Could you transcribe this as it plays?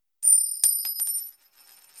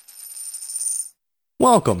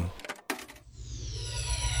Welcome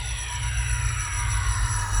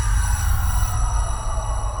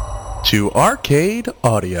to Arcade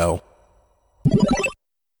Audio.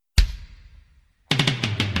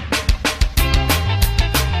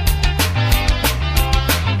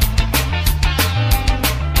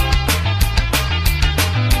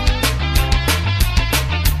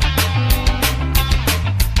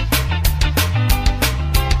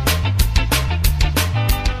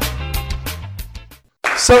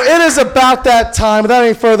 So it is about that time. Without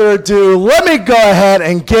any further ado, let me go ahead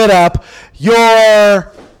and get up your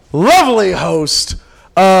lovely host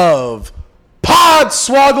of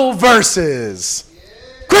Podswoggle Versus,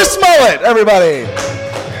 Chris Mullet, everybody.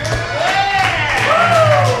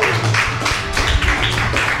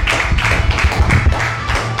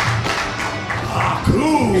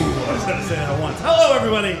 Cool. I was going to say that once. Hello,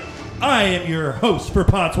 everybody. I am your host for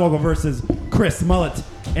Podswoggle Versus, Chris Mullet,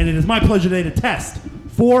 and it is my pleasure today to test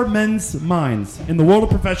four men's minds in the world of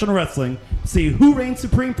professional wrestling, see who reigns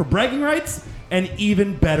supreme for bragging rights and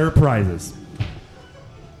even better prizes.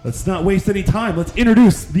 Let's not waste any time. Let's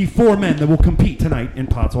introduce the four men that will compete tonight in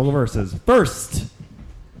Podswoggle Versus. First,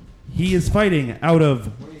 he is fighting out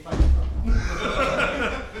of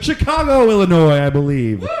Chicago, Illinois, I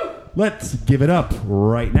believe. Let's give it up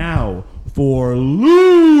right now for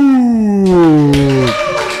Luke.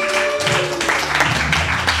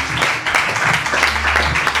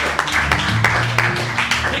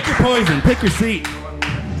 Poison, pick your seat.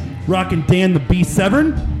 Rockin' Dan the Beast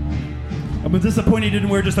Severn. I'm disappointed you didn't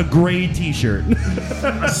wear just a gray t-shirt.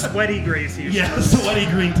 A sweaty gray t-shirt. Yeah, a sweaty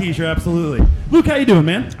green t-shirt, absolutely. Luke, how you doing,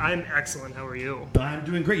 man? I'm excellent. How are you? I'm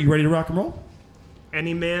doing great. You ready to rock and roll?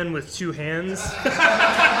 Any man with two hands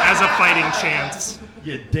has a fighting chance.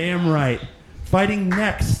 Yeah, damn right. Fighting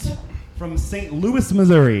next from St. Louis,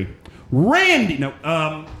 Missouri, Randy. No,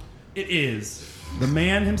 it is the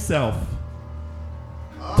man himself,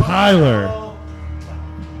 Tyler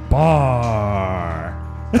Barr.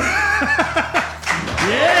 Yeah!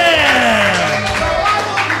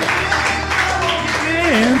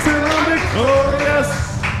 Dancing on victorious.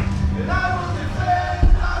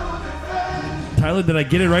 Tyler, did I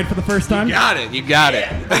get it right for the first time? You got it.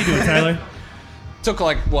 How you doing, Tyler? Took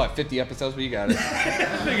 50 episodes, but you got it.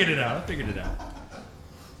 I figured it out.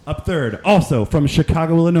 Up third, also from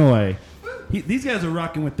Chicago, Illinois. These guys are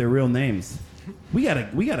rocking with their real names. We got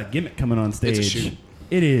a gimmick coming on stage. It's a shoot.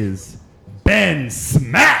 It is Ben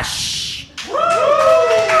Smash.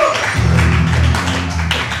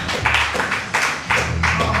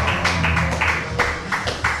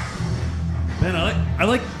 Ben, I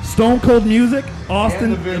like Stone Cold music.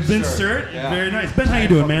 Austin, Vince shirt. Yeah. Very nice. Ben, how you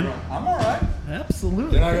doing, man? I'm all right.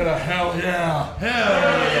 Absolutely. Then I got a hell yeah. Hell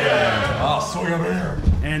yeah. I'll swing him here.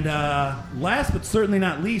 And last but certainly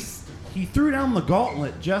not least, he threw down the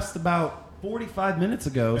gauntlet just about 45 minutes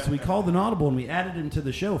ago, so we called an audible and we added it into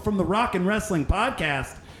the show. From the Rock and Wrestling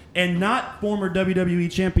Podcast, and not former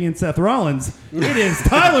WWE champion Seth Rollins, it is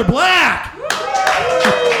Tyler Black!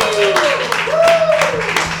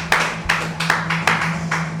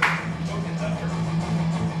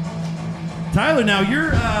 Tyler, now you're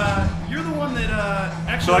the one that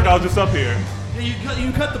actually... So I was just up here. Yeah,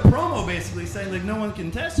 you cut the promo basically saying like no one can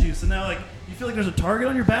test you, so now like you feel like there's a target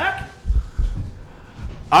on your back?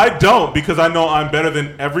 I don't, because I know I'm better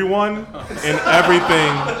than everyone in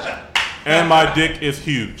everything, and my dick is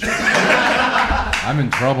huge. I'm in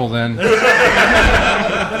trouble then.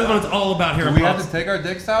 That is what it's all about here. Do we have to take our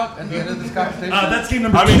dicks out at the end of this competition? That's game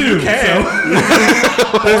number 2. I mean, you can.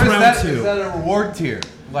 That's round 2. Is that a reward tier?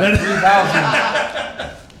 Like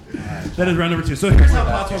 3,000? That is round number 2. So here's how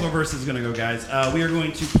Podswoggle Versus is going to go, guys. We are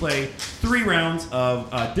going to play 3 rounds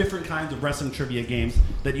of different kinds of wrestling trivia games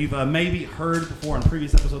that you've maybe heard before on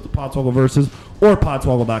previous episodes of Podswoggle Versus or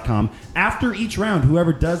Podswoggle.com. After each round,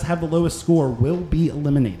 whoever does have the lowest score will be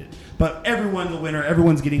eliminated. But everyone's the winner.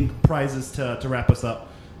 Everyone's getting prizes to wrap us up.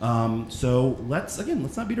 So let's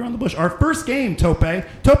not beat around the bush. Our first game, Tope.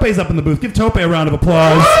 Tope's up in the booth. Give Tope a round of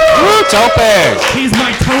applause. Woo, Tope! He's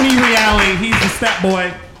my Tony Reale. He's the stat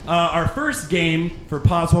boy. Our first game for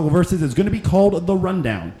Podswoggle Versus is going to be called The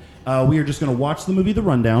Rundown. We are just going to watch the movie The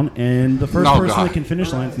Rundown, and the first person that can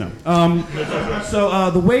finish lines, no.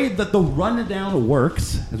 So the way that The Rundown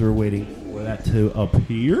works, as we're waiting for that to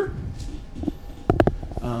appear.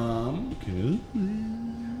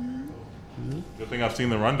 Good thing I've seen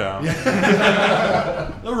The Rundown.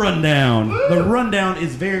 The Rundown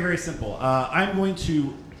is very, very simple. I'm going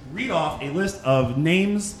to read off a list of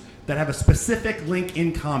names that have a specific link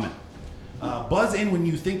in common. Buzz in when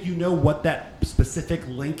you think you know what that specific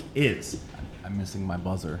link is. I'm missing my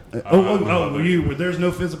buzzer. There's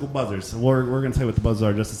no physical buzzers. So we're going to tell you what the buzzers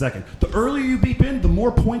are in just a second. The earlier you beep in, the more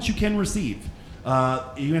points you can receive.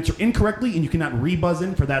 You answer incorrectly, and you cannot re-buzz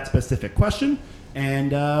in for that specific question.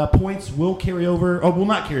 And points will carry over, will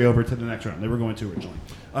not carry over to the next round. They were going to originally.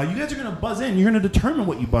 You guys are going to buzz in. You're going to determine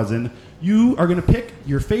what you buzz in. You are going to pick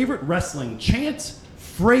your favorite wrestling chant,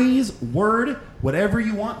 phrase, word, whatever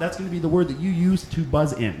you want. That's going to be the word that you use to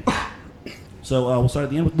buzz in. So we'll start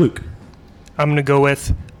at the end with Luke. I'm going to go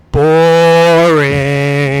with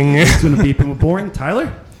boring. He's going to beep in with boring.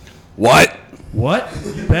 Tyler? What? What?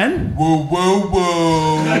 Ben? Whoa, whoa,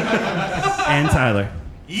 whoa. And Tyler.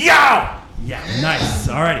 Yow! Yeah, nice.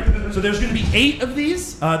 Alrighty. So there's going to be 8 of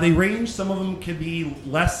these. They range. Some of them could be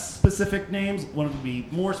less specific names. One of them would be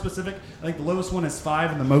more specific. I think the lowest one is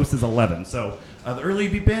 5 and the most is 11. So the earlier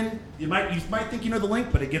you beep in, you might think you know the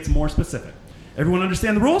link, but it gets more specific. Everyone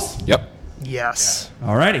understand the rules? Yep. Yes.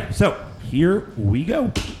 Alrighty. So here we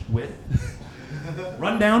go with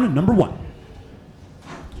rundown number 1.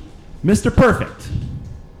 Mr. Perfect,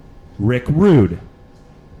 Rick Rude,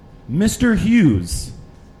 Mr. Hughes,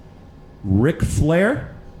 Ric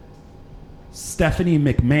Flair, Stephanie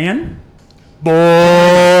McMahon.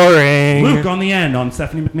 Boring. Luke on the end on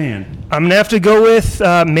Stephanie McMahon. I'm going to have to go with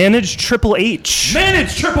Managed Triple H.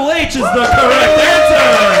 Managed Triple H is the correct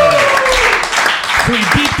answer. So he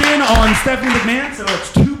beeped in on Stephanie McMahon, so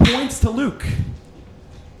it's 2 points to Luke.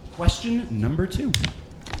 Question number 2.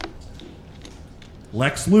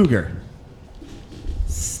 Lex Luger,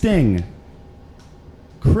 Sting,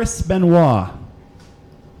 Chris Benoit,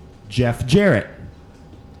 Jeff Jarrett,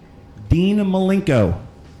 Dean Malenko.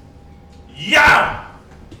 Yow!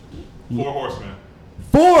 4 Horsemen.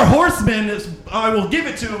 4 Horsemen is, I will give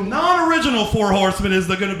it to him. Non-original 4 Horsemen is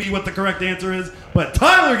going to be what the correct answer is, but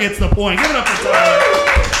Tyler gets the point. Give it up for Tyler.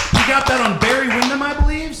 He got that on Barry Windham, I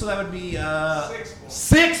believe, so that would be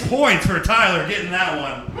 6 points for Tyler getting that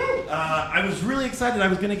one. I was really excited. I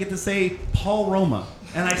was going to get to say Paul Roma,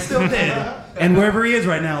 and I still did. And wherever he is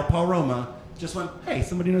right now, Paul Roma just went, hey,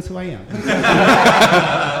 somebody knows who I am.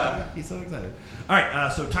 He's so excited. All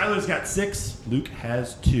right, so Tyler's got 6. Luke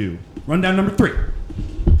has 2. Rundown number 3.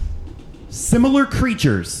 Similar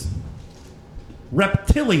creatures.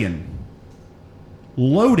 Reptilian.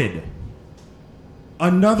 Loaded.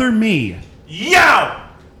 Another Me. Yow!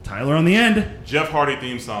 Tyler on the end. Jeff Hardy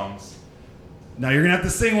theme songs. Now you're going to have to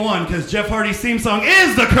sing one because Jeff Hardy's theme song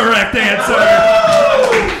is the correct answer.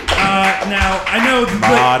 Now, I know...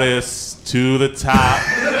 Modest to the top.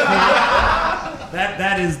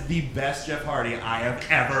 That is the best Jeff Hardy I have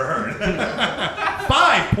ever heard.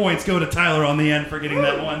 5 points go to Tyler on the end for getting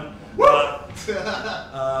that one.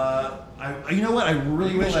 You know what? I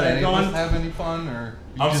really wish I had gone... have any fun, or...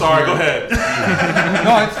 I'm sorry, go ahead.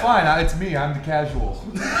 No, it's fine. It's me. I'm the casual.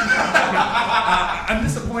 I'm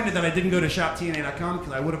disappointed that I didn't go to shoptna.com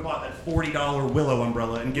because I would have bought that $40 Willow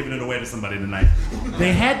umbrella and given it away to somebody tonight.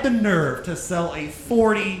 They had the nerve to sell a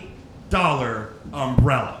 $40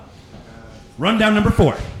 umbrella. Rundown number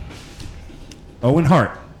 4. Owen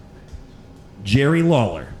Hart, Jerry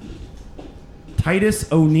Lawler,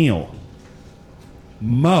 Titus O'Neil,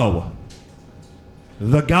 Mo,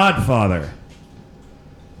 The Godfather,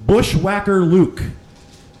 Bushwhacker Luke,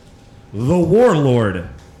 The Warlord,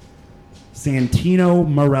 Santino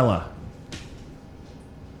Marella.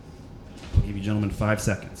 I'll give you gentlemen 5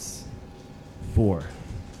 seconds. 4,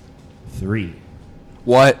 3.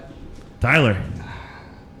 What? Tyler.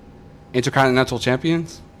 Intercontinental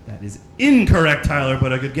champions? That is incorrect, Tyler,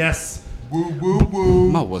 but a good guess. Woo, woo, woo.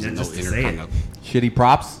 Mo wasn't Yeah, no just to say it. intercontinental. Shitty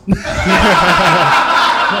props.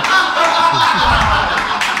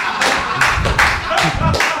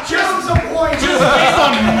 Just based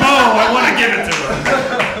on Mo, I want to give it to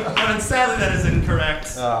him. But sadly, that is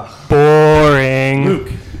incorrect. Boring.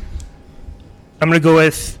 Luke. I'm going to go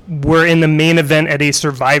with we're in the main event at a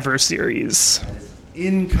Survivor Series.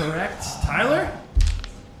 Incorrect. Tyler?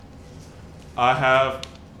 I have,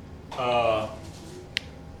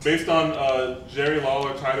 based on Jerry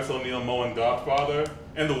Lawler, Titus O'Neil, Mo, and Godfather,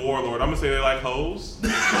 and The Warlord, I'm going to say they like hoes.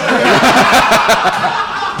 Maybe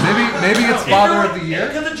it's Father of the Year.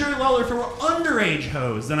 Because of Jerry Lawler, if it were underage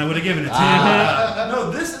hoes, then I would have given it to you.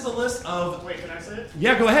 No, this is a list of... Wait, can I say it?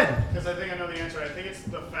 Yeah, go ahead. Because I think I know the answer. I think it's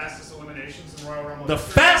the fastest eliminations in Royal Rumble. The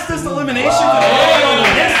fastest elimination in the Royal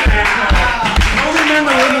Rumble history. Only men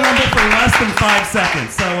that win the Rumble for less than 5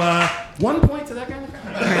 seconds. So, 1 point to that guy.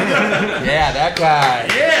 Yeah, that guy.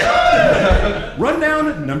 Yeah.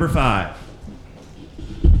 Rundown number 5.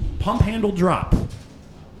 Pump handle drop.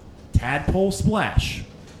 Tadpole splash.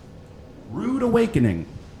 Rude awakening.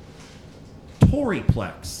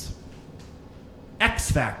 Toryplex.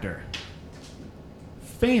 X Factor.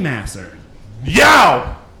 Fameasser.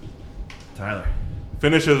 Yow! Tyler.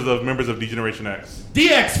 Finishes of members of D-Generation X.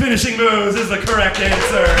 DX finishing moves is the correct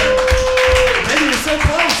answer. Man, you're so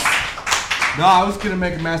close. No, I was gonna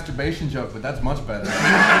make a masturbation joke, but that's much better.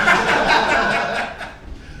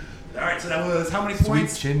 All right, so that was how many Sweet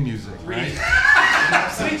points? chin music, right?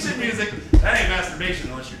 Sweet chin music. That ain't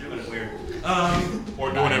masturbation unless you're doing it weird.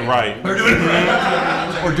 Or doing it right. We're doing it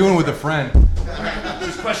right. Or doing it with a friend.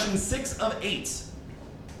 There's question 6 of 8.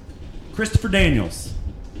 Christopher Daniels,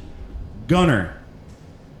 Gunner,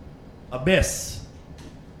 Abyss,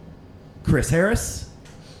 Chris Harris,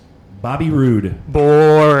 Bobby Roode.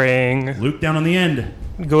 Boring. Luke down on the end.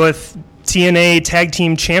 Go with TNA Tag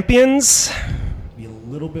Team Champions. Be a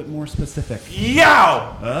little bit more specific.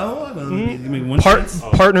 Yow! Oh, well, give me one chance.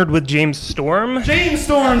 Partnered with James Storm. James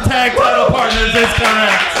Storm Tag Title Partners is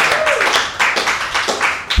correct.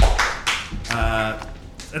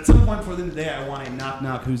 At some point for the day, I want a knock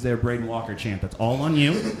knock who's there Braden Walker chant. That's all on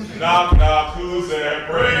you. Knock, knock, who's there?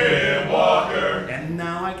 Braden Walker. And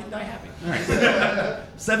now I can die happy. All right.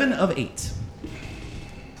 7 of 8.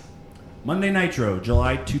 Monday Nitro,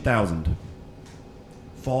 July 2000.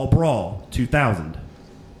 Fall Brawl, 2000.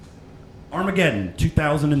 Armageddon,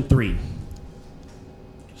 2003.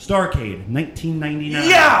 Starrcade, 1999.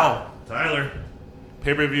 Yow! Tyler.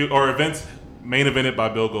 Pay-per-view or events main evented by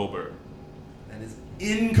Bill Goldberg. That is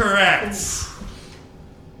incorrect.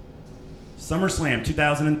 SummerSlam,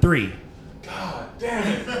 2003. God damn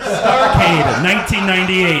it. Starrcade,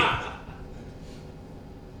 1998.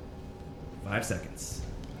 5 seconds.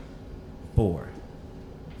 4,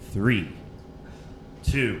 3,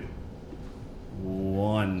 2,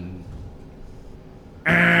 1.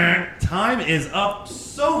 Time is up.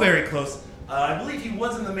 So very close. I believe he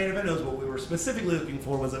was in the main event. What we were specifically looking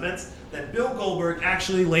for was events that Bill Goldberg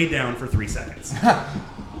actually laid down for 3 seconds. So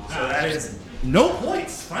that is no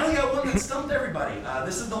points. Finally got one that stumped everybody.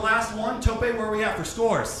 This is the last one. Tope, where are we at for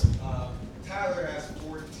scores? Tyler has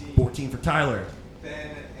 14. 14 for Tyler.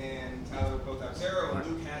 Ben and Tyler both have 0. And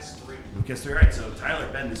Luke has 3. Luke has 3. All right, so Tyler,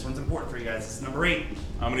 Ben, this one's important for you guys. This is number 8.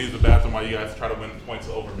 I'm gonna use the bathroom while you guys try to win points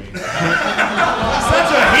over me. Such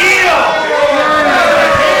a heel!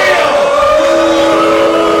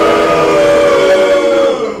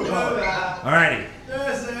 Alrighty.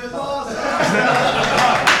 This is awesome.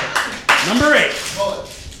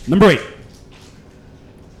 Number 8.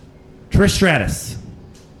 Trish Stratus.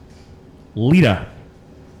 Lita.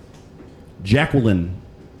 Jacqueline.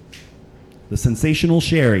 The Sensational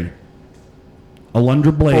Sherry.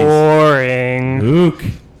 Alundra Blaze. Boring. Luke.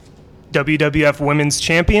 WWF Women's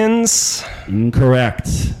Champions.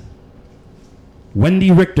 Incorrect.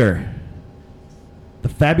 Wendy Richter. The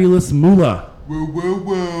Fabulous Moolah. Woo, woo,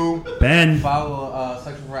 woo. Ben. File a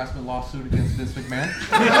sexual harassment lawsuit against Vince McMahon.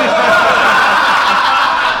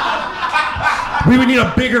 We would need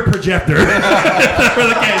a bigger projector for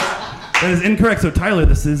the case. That is incorrect. So, Tyler,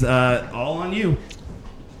 this is all on you.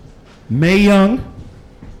 Mae Young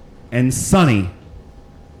and Sunny.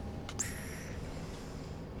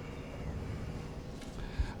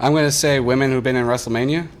 I'm going to say women who've been in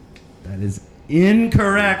WrestleMania. That is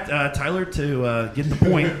incorrect. Tyler, to get the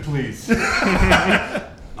point. Please.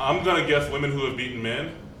 I'm gonna guess women who have beaten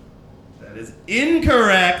men. That is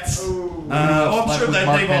incorrect. I'm sure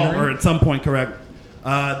that they've all were at some point correct.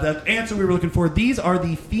 The answer we were looking for, these are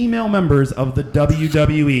the female members of the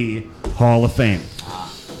WWE Hall of Fame.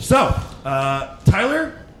 So,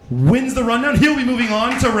 Tyler wins the rundown. He'll be moving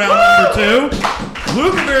on to round number 2.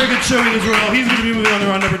 Luke, a very good showing as well. He's going to be moving on to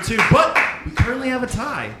round number 2. But we currently have a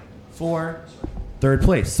tie for 3rd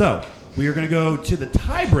place. So, we are going to go to the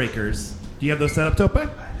tiebreakers. Do you have those set up, Tope?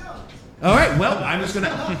 All right, well, I'm just going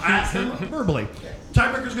to ask them verbally.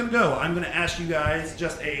 Tiebreaker's going to go. I'm going to ask you guys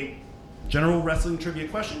just a general wrestling trivia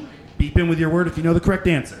question. Beep in with your word if you know the correct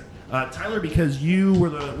answer. Tyler, because you were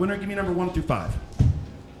the winner, give me number 1 through 5.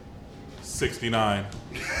 69.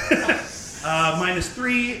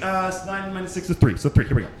 -3, 9 minus 6 is 3. So 3,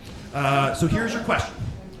 here we go. So here's your question.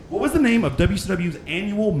 What was the name of WCW's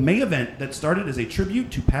annual May event that started as a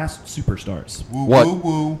tribute to past superstars? Woo, What? woo,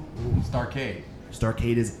 woo. Starrcade.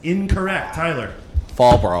 Starrcade is incorrect. Tyler.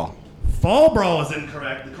 Fall Brawl. Fall Brawl is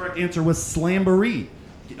incorrect. The correct answer was Slamboree.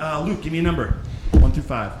 Luke, give me a number. 1 through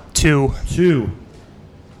 5. 2. 2.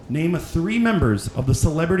 Name 3 members of the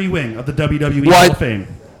celebrity wing of the WWE What? Hall of Fame.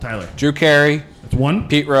 Tyler. Drew Carey, That's 1.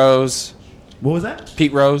 Pete Rose, What was that?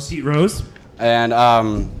 Pete Rose, Pete Rose. and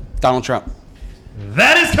Donald Trump.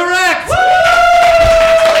 That is correct!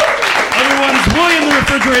 Other ones, William the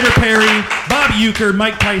Refrigerator Perry, Bob Euchre,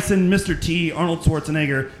 Mike Tyson, Mr. T, Arnold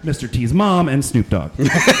Schwarzenegger, Mr. T's mom, and Snoop Dogg.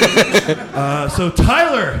 So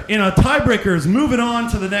Tyler, in a tiebreaker, is moving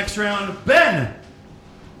on to the next round. Ben,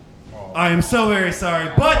 I am so very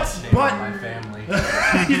sorry, but My family.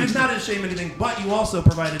 you did not shame anything, but you also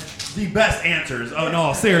provided the best answers. Oh, in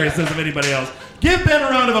all seriousness of anybody else. Give Ben a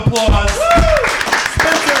round of applause.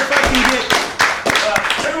 Spencer, if I can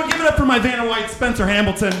get... everyone give it up for my Vanna White, Spencer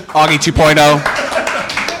Hamilton. Augie 2.0.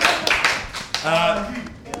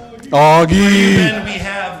 Augie. Then we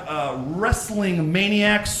have Wrestling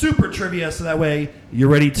Maniac Super Trivia, so that way you're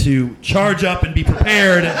ready to charge up and be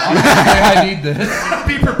prepared. I need this.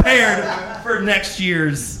 Be prepared for next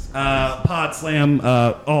year's Pod Slam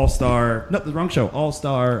All-Star. Nope, the wrong show.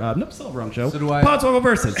 All-Star. Nope, still the wrong show. So do I- Pod Swoggle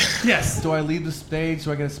Versus. Yes. Do I leave the stage?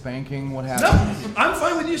 Do I get a spanking? What No, happens? I'm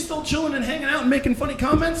fine with you still chilling and hanging out and making funny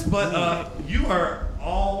comments, but you are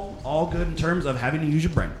all good in terms of having to use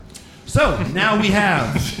your brain. So now we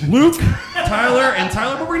have Luke, Tyler, and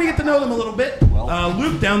Tyler, but we're gonna get to know them a little bit.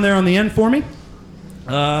 Luke down there on the end for me.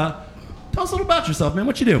 Tell us a little about yourself, man.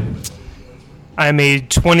 What you do? I'm a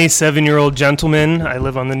 27-year-old gentleman. I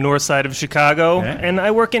live on the north side of Chicago, Okay. and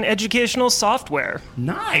I work in educational software.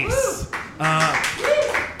 Nice.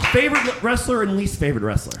 Favorite wrestler and least favorite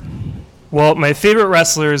wrestler? Well, my favorite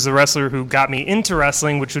wrestler is the wrestler who got me into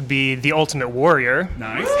wrestling, which would be the Ultimate Warrior.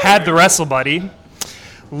 Nice. Had the Wrestle Buddy.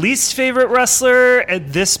 Least favorite wrestler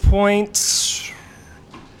at this point,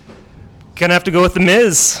 gonna have to go with The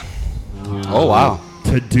Miz. Oh, wow.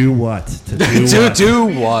 To do what? To do To what? do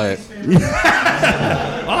what?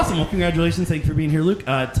 Awesome. Well, congratulations. Thank you for being here, Luke.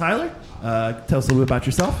 Tyler, tell us a little bit about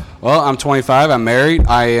yourself. Well, I'm 25. I'm married.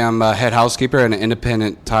 I am a head housekeeper in an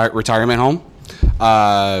independent retirement home.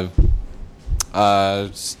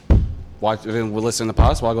 We'll listen to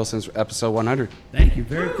Podswoggle since episode 100. Thank you.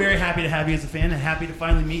 Very, very happy to have you as a fan and happy to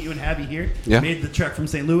finally meet you and have you here. Yeah. Made the trek from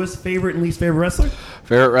St. Louis. Favorite and least favorite wrestler?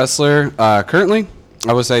 Favorite wrestler currently,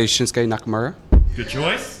 I would say Shinsuke Nakamura. Good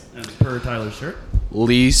choice. As per Tyler's shirt.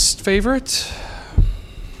 Least favorite?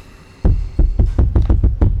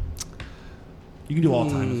 You can do all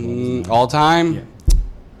time as well. All time? Yeah.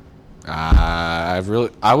 I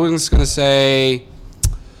was gonna say,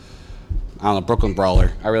 I don't know, Brooklyn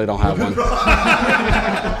Brawler. I really don't have one.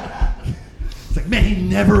 It's like, man, he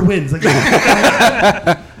never wins. Like,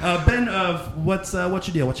 Ben, what's your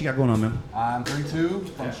deal? What you got going on, man? I'm 32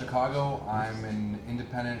 from Chicago. I'm an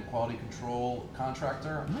independent quality control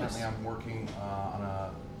contractor. Currently, I'm working on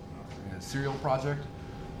a cereal project.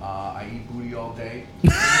 I eat booty all day.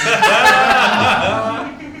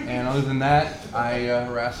 And other than that, I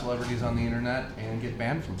harass celebrities on the internet and get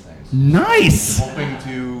banned from things. Nice. Hoping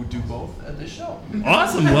to do both at this show.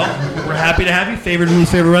 Awesome. Well, we're happy to have you. Favorite and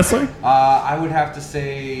least favorite wrestler? I would have to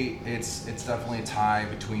say it's definitely a tie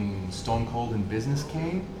between Stone Cold and Business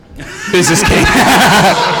King. Business King.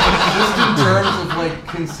 Just in terms of like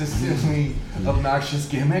consistently obnoxious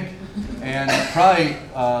gimmick. And probably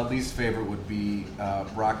least favorite would be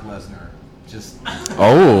Brock Lesnar. Just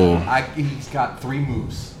he's got 3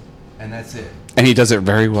 moves, and that's it. And he does it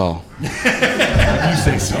very well. You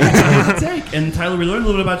say so. Take. And Tyler, we learned a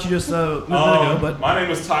little bit about you just a minute ago, but My name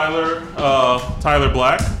is Tyler, Tyler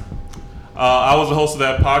Black. I was the host of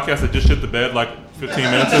that podcast that just shit the bed like 15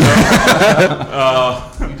 minutes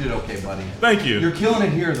ago. You did okay, buddy. Thank you. You're killing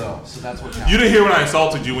it here, though, so that's what counts. You didn't hear when I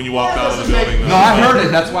insulted you when you walked out of the building. No, I heard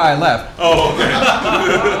it. That's why I left. Oh, okay.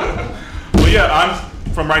 Well, yeah, I'm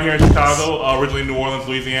from right here in Chicago, originally New Orleans,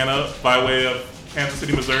 Louisiana, by way of Kansas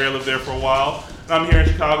City, Missouri. I lived there for a while. And I'm here in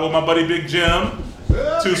Chicago with my buddy Big Jim.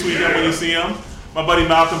 Too sweet when you see him. My buddy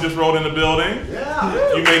Malcolm just rolled in the building.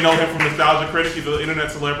 Yeah. You may know him from Nostalgia Critic. He's an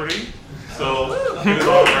internet celebrity. So, get his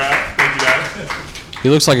autograph. Thank you, guys. He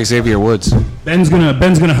looks like Xavier Woods. Ben's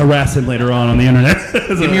gonna harass him later on the internet.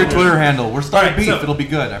 Give me your Twitter handle. We're starting beef. so- It'll be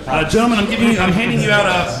good. I promise. Gentlemen, I'm handing you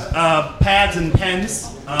out pads and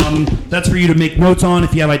pens. That's for you to make notes on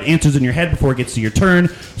if you have answers in your head before it gets to your turn.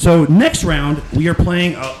 So next round, we are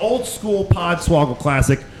playing an old school Podswoggle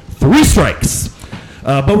classic, 3 strikes.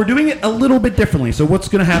 But we're doing it a little bit differently. So what's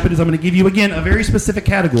going to happen is I'm going to give you, again, a very specific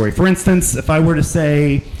category. For instance, if I were to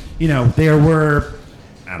say, there were,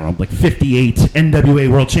 I don't know, like 58 NWA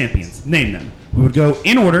World Champions. Name them. We would go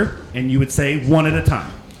in order, and you would say one at a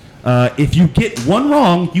time. If you get one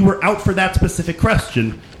wrong, you were out for that specific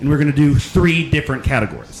question, and we're going to do 3 different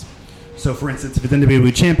categories. So, for instance, if it's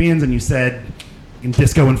NWA Champions and you said in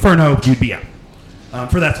Disco Inferno, you'd be out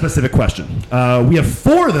for that specific question. We have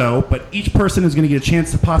 4, though, but each person is going to get a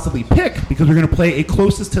chance to possibly pick because we're going to play a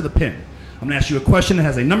closest to the pin. I'm going to ask you a question that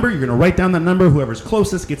has a number. You're going to write down that number. Whoever's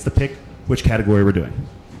closest gets to pick which category we're doing.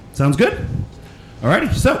 Sounds good?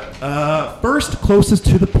 Alrighty, so first closest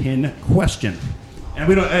to the pin question, and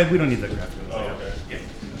we don't need that graphic. okay. Yeah.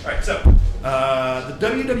 All right, so the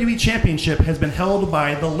WWE Championship has been held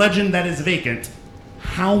by the legend that is vacant.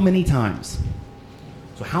 How many times?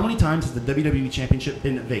 So how many times has the WWE Championship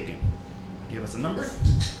been vacant? Give us a number.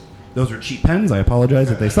 Those are cheap pens. I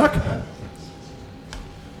apologize if they suck.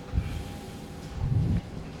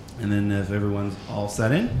 And then if everyone's all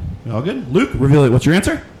set in, we all good? Luke, reveal it. What's your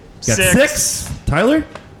answer? We got 6. Tyler,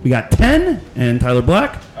 we got 10. And Tyler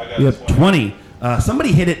Black, we have 20.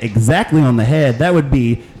 Somebody hit it exactly on the head. That would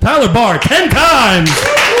be Tyler Barr 10 times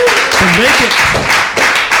to make it.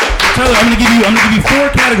 Tyler, I'm gonna give you 4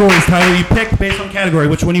 categories. Tyler, you pick based on category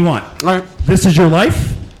which one you want. All right. This is your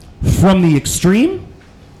life, from the extreme,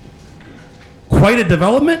 quite a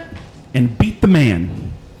development, and beat the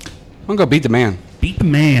man. I'm going to go beat the man. Beat the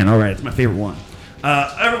man. All right, it's my favorite one.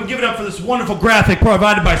 Everyone, give it up for this wonderful graphic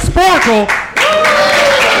provided by Sparkle.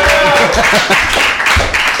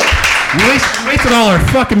 We wasted all our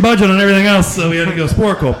fucking budget on everything else, so we had to go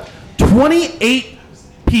Sparkle. 28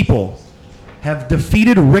 people have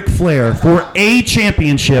defeated Ric Flair for a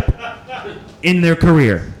championship in their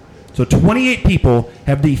career. So 28 people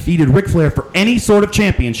have defeated Ric Flair for any sort of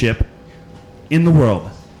championship in the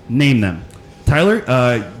world. Name them.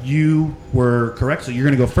 Tyler, you were correct, so you're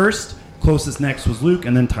going to go first. Closest next was Luke,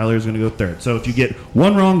 and then Tyler's going to go third. So if you get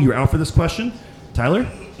one wrong, you're out for this question. Tyler,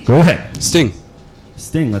 go ahead. Sting.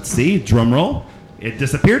 Sting, let's see. Drum roll. It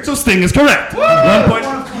disappeared, so Sting is correct. 1 point.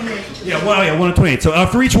 Yeah, 1 of 28. So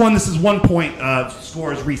for each one, this is 1 point.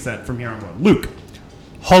 Score is reset from here on out. Luke.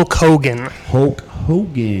 Hulk Hogan. Hulk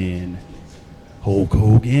Hogan. Hulk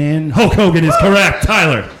Hogan. Hulk Hogan is correct.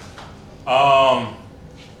 Tyler.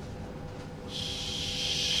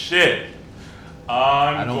 Shit.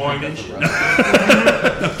 I'm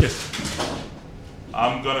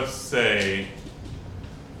gonna say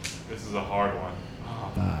this is a hard one.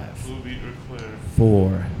 5, Who beat Ric Flair?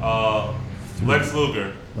 4. Lex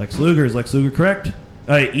Luger. Lex Luger. Is Lex Luger correct?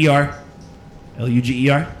 ER.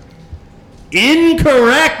 Luger.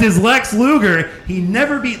 Incorrect is Lex Luger. He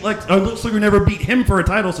never beat Lex Luger never beat him for a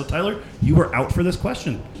title. So Tyler, you were out for this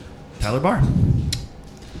question. Tyler Barr.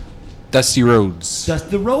 Dusty Rhodes.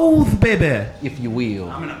 Dusty Rhodes, baby. If you will.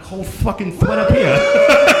 I'm in a cold fucking sweat up here.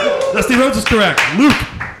 Dusty Rhodes is correct. Luke.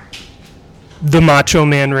 The Macho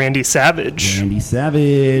Man Randy Savage. Randy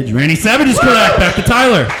Savage. Randy Savage is correct. Back to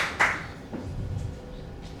Tyler.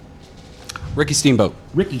 Ricky Steamboat.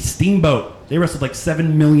 Ricky Steamboat. They wrestled like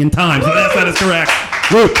 7 million times. So that is correct.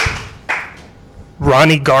 Luke.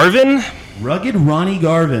 Ronnie Garvin. Rugged Ronnie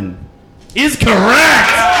Garvin is correct.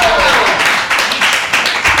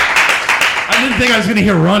 I didn't think I was going to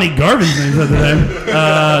hear Ronnie Garvin's name at the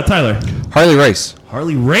time. Tyler. Harley Race.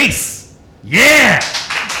 Harley Race. Yeah.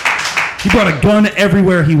 He brought a gun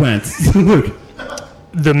everywhere he went. Luke.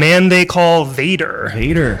 The man they call Vader.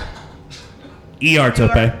 Vader.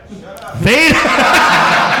 Tope. Vader.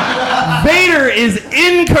 Vader is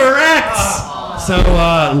incorrect. So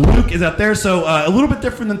Luke is out there. So a little bit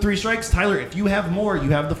different than 3 strikes. Tyler, if you have more,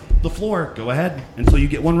 you have the floor. Go ahead until you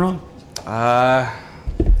get one wrong.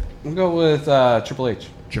 We'll go with Triple H.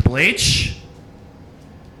 Triple H.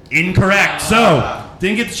 Incorrect. So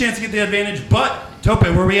didn't get the chance to get the advantage. But Tope,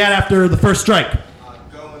 where are we at after the first strike?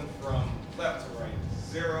 Going from left to right.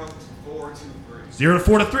 0 to 4 to 3. 0 to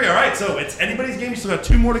 4 to 3. All right, so it's anybody's game. You still got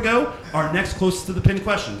 2 more to go. Our next closest to the pin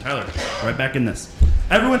question. Tyler, right back in this.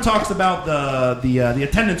 Everyone talks about the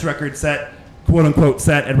attendance record set, quote unquote,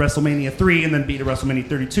 set at WrestleMania 3 and then beat at WrestleMania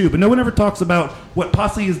 32. But no one ever talks about what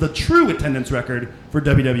possibly is the true attendance record for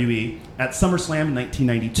WWE at SummerSlam in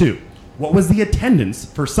 1992. What was the attendance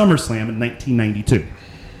for SummerSlam in 1992?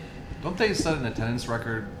 Don't they set an attendance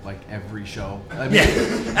record like every show? I mean,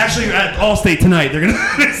 Yeah, actually at Allstate tonight they're gonna.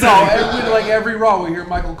 like every Raw, we hear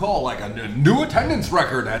Michael Cole like a new attendance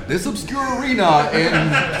record at this obscure arena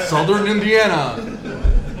in Southern Indiana.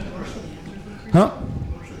 Huh?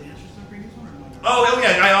 Oh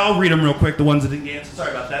yeah, I'll read them real quick. The ones that didn't get answered. Sorry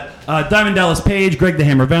about that. Diamond Dallas Page, Greg the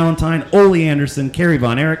Hammer Valentine, Ole Anderson, Kerry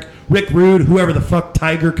Von Erich, Rick Rude, whoever the fuck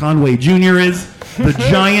Tiger Conway Jr. is, the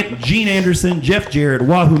Giant, Gene Anderson, Jeff Jarrett,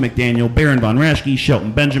 Wahoo McDaniel, Baron Von Raschke,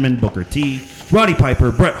 Shelton Benjamin, Booker T, Roddy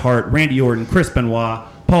Piper, Bret Hart, Randy Orton, Chris Benoit,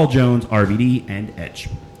 Paul Jones, RVD, and Edge.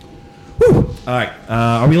 Whew. All right,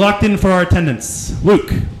 are we locked in for our attendance?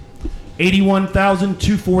 Luke,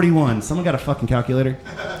 81,241. Someone got a fucking calculator?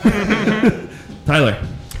 Tyler.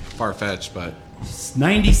 Far-fetched, but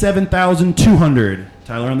 97,200.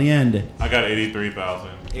 Tyler on the end. I got 83,000.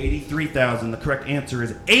 83,000. The correct answer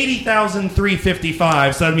is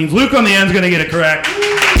 80,355. So that means Luke on the end is going to get it correct.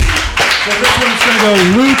 So this one's going to go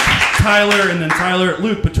Luke, Tyler, and then Tyler.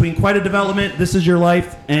 Luke, between Quite a Development, This Is Your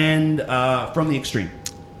Life, and From the Extreme.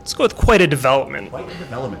 Let's go with Quite a Development. Quite a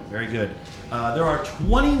Development. Very good. There are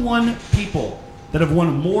 21 people that have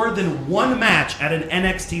won more than one match at an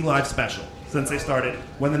NXT Live special since they started,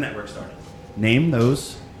 when the network started. Name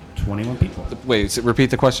those 21 people. Wait,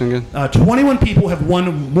 repeat the question again. 21 people have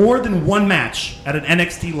won more than one match at an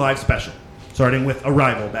NXT Live special, starting with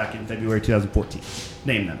Arrival back in February 2014.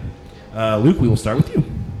 Name them. Luke, we will start with you.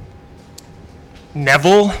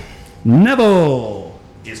 Neville. Neville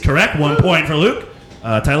is correct. 1 point for Luke.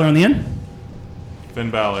 Tyler on the end.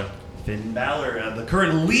 Finn Balor. Finn Balor, the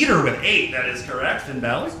current leader with 8. That is correct. Finn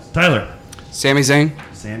Balor. Tyler. Sami Zayn.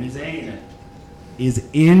 Sami Zayn is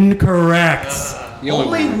incorrect.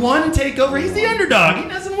 Only one takeover. He's the underdog. He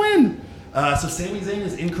doesn't win. So Sami Zayn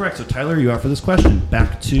is incorrect. So Tyler, you are for this question.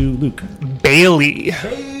 Back to Luke. Bailey.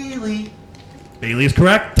 Bailey is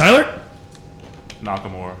correct. Tyler.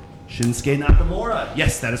 Nakamura. Shinsuke Nakamura.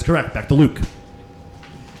 Yes, that is correct. Back to Luke.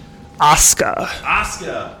 Asuka.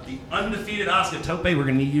 Asuka, the undefeated Asuka. Tope, we're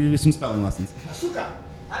going to need you to do some spelling lessons. Asuka.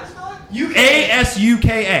 How do you spell it?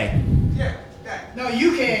 A-S-U-K-A. Yeah. That. No,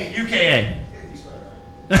 UK. U-K-A. You spell it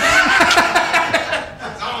right.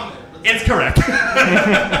 It's on there. It's correct.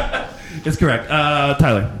 It's correct.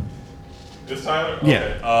 Tyler. Is Tyler?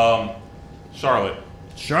 Yeah. Okay. Charlotte.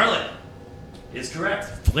 Charlotte is correct.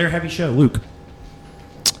 Flair heavy show. Luke.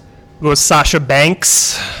 Go with Sasha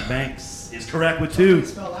Banks. Banks is correct with 2.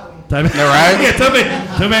 Spell that one. Tyler. All right. Yeah, Tope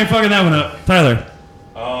ain't fucking that one up. Tyler.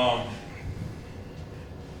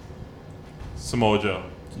 Samoa Joe.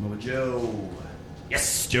 Samoa Joe.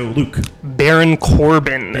 Yes, Joe. Luke. Baron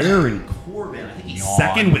Corbin. Baron Corbin. I think he's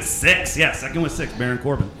second with 6. Yeah, second with 6. Baron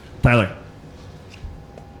Corbin. Tyler.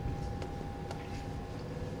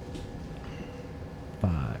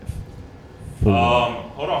 Four.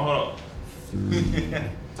 Hold on. 3.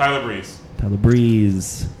 Tyler Breeze. Tyler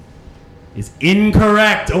Breeze is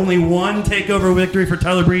incorrect. Only one takeover victory for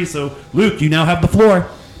Tyler Breeze. So, Luke, you now have the floor.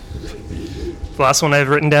 The last one I've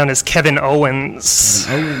written down is Kevin Owens.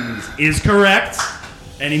 Owens is correct.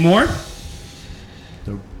 Any more?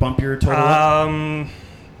 So bump your total up.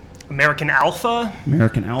 American Alpha.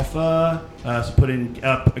 American Alpha. So put in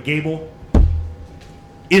Gable.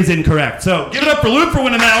 Is incorrect. So give it up for Luke for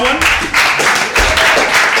winning that one.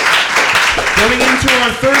 Going into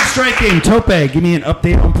our third strike game, Tope, give me an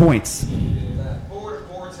update on points.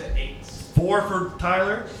 4 to 8. 4 for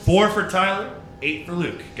Tyler, 4 for Tyler, 8 for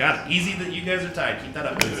Luke. Got it. Easy that you guys are tied. Keep that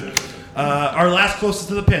up, please. Our last closest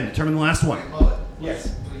to the pin. Determine the last one.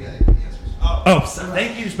 Yes. Oh, so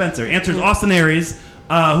thank you, Spencer. Answers Austin Aries.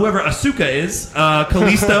 Whoever Asuka is.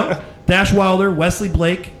 Kalisto, Dash Wilder, Wesley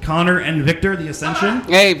Blake, Connor, and Victor, the Ascension.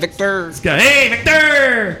 Hey, Victor. Hey,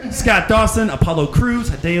 Victor! Scott Dawson, Apollo Crews,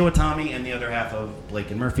 Hideo Itami, and the other half of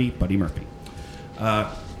Blake and Murphy, Buddy Murphy.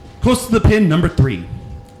 Close to the pin, number 3.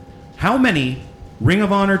 How many Ring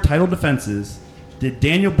of Honor title defenses did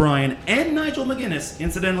Daniel Bryan and Nigel McGuinness,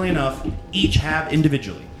 incidentally enough, each have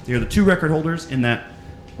individually? They are the 2 record holders in that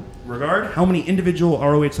regard. How many individual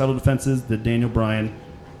ROH title defenses did Daniel Bryan,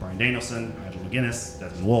 Bryan Danielson, Nigel McGuinness,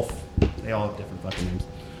 Desmond Wolfe, they all have different fucking names.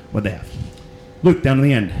 What'd they have? Luke, down to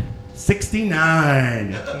the end.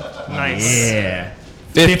 69. Nice. Yeah.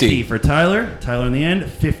 50 for Tyler. Tyler in the end.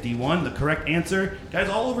 51, the correct answer. Guys,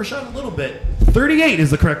 all overshot a little bit. 38 is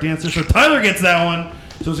the correct answer, so Tyler gets that one.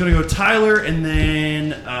 So it's going to go Tyler and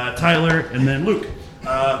then Luke.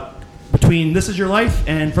 Between This Is Your Life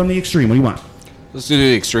and From the Extreme, what do you want? Let's do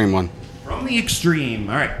the extreme one. From the Extreme.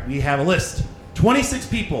 All right, we have a list. 26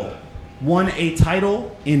 people won a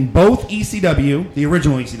title in both ECW, the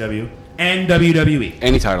original ECW, and WWE.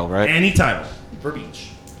 Any title, right? Any title for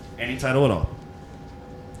each. Any title at all.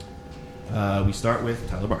 We start with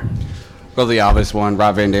Tyler Barton. Go the obvious one,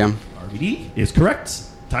 Rob Van Dam. RVD is correct.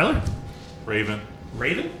 Tyler? Raven.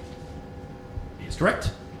 Raven is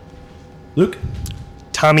correct. Luke?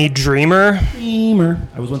 Tommy Dreamer. Dreamer.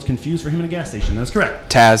 I was once confused for him in a gas station. That's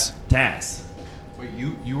correct. Taz. Taz. Wait,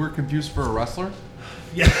 you were confused for a wrestler?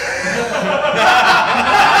 Yeah.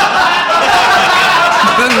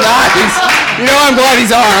 Nice. You know, I'm glad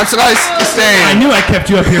he's on. That's what I was saying. I knew I kept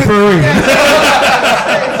you up here for a reason.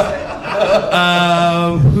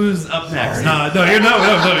 Who's up next? No, you're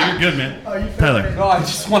good, man. Tyler. No, I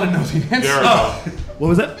just want to know the answer. Jericho. What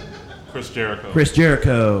was that? Chris Jericho. Chris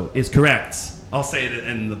Jericho is correct. I'll say it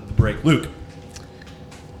in the break. Luke.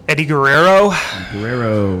 Eddie Guerrero.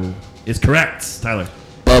 Guerrero is correct. Tyler.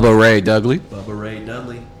 Bubba Ray Dudley. Bubba Ray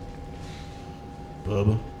Dudley.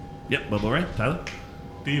 Bubba. Yep, Bubba Ray. Tyler.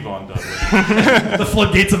 Devon Dudley. The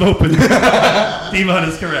floodgates have opened. Devon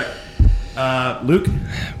is correct. Luke?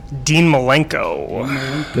 Dean Malenko.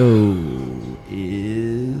 Malenko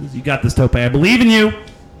is... You got this, Tope. I believe in you.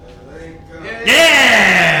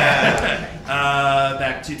 Yeah!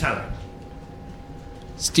 Back to Tyler.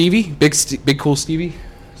 Stevie, big cool Stevie.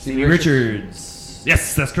 Stevie Richards.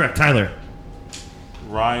 Yes, that's correct. Tyler.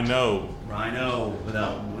 Rhino.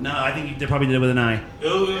 Without... No, I think you probably did it with an I.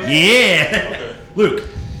 Yeah. Yeah! Luke.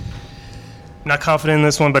 Not confident in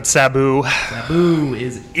this one, but Sabu. Sabu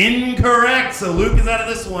is incorrect, so Luke is out of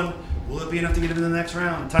this one. Will it be enough to get him in the next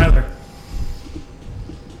round? Tyler.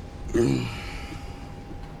 Getting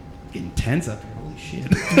tense up here. Holy shit.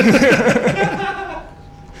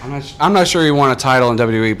 I'm not sure he won a title in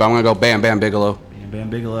WWE, but I'm gonna go Bam Bam Bigelow. Bam Bam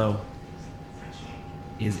Bigelow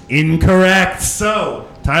is incorrect. So,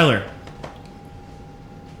 Tyler.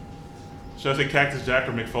 Should I say Cactus Jack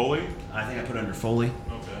or Mick Foley? I think I put under Foley.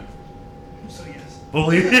 Okay. So yes.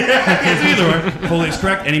 Foley. It's either or. Foley is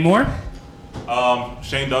correct. Any more?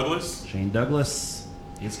 Shane Douglas. Shane Douglas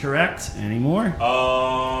is correct. Any more?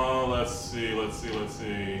 Let's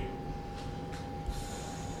see.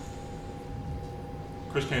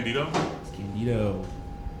 Chris Candido. Candido.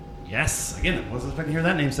 Yes. Again, I wasn't expecting to hear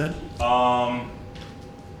that name said.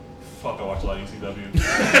 Fuck, I watch a lot of ECW.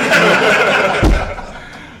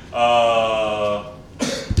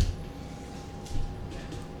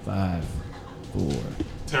 5, 4.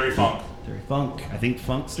 Terry Funk. Terry Funk. I think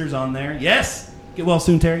Funkster's on there. Yes. Get well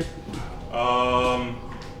soon, Terry. Come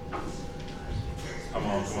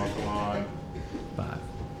on. 5,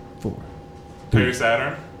 4. Perry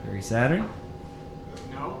Saturn. Perry Saturn.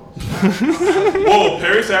 Whoa,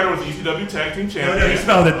 Perry Saturn was the ECW Tag Team Champion. He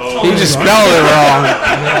spelled it. Oh. He just spelled it wrong.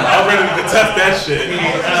 I was ready to contest that shit.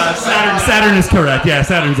 Saturn is correct. Yeah,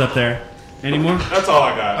 Saturn's up there. Any more? That's all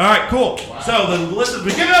I got. All right, cool. So the list is.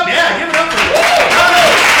 Give it up. Yeah, give it up for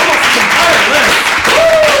almost the entire list.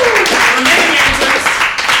 Remaining answers.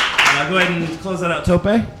 Go ahead and close that out,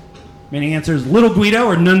 Tope. Remaining answers: Little Guido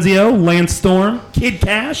or Nunzio, Lance Storm, Kid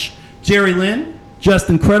Cash, Jerry Lynn, Just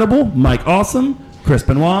Incredible, Mike Awesome, Chris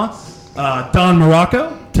Benoit, Don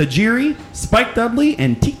Morocco, Tajiri, Spike Dudley,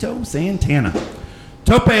 and Tito Santana.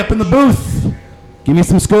 Tope up in the booth. Give me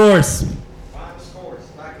some scores. Find the scores.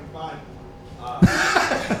 If I can find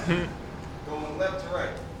going left to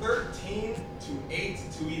right. 13 to 8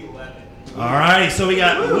 to 11. All right, so we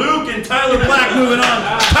got Luke and Tyler Black moving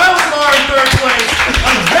on. Tyler Lamar in third place.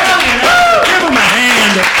 A valiant effort. Give him a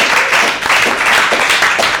hand.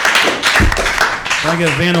 I'll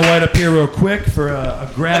get Vanna White up here real quick for a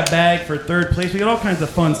grab bag for third place. We got all kinds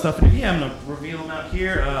of fun stuff in here. Yeah, I'm going to reveal them out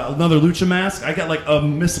here. Another Lucha mask. I got like a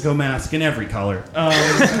Mystico mask in every color.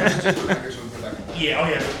 Yeah,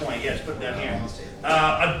 good point. Yeah, just put that here.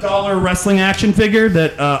 A $1 wrestling action figure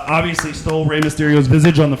that obviously stole Rey Mysterio's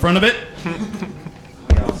visage on the front of it.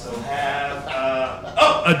 We also have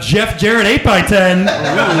a Jeff Jarrett 8x10.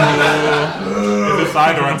 Is it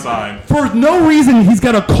signed or unsigned? For no reason, he's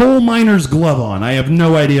got a coal miner's glove on. I have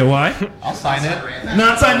no idea why. I'll sign it.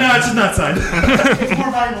 Not signed. No, it's just not signed. It's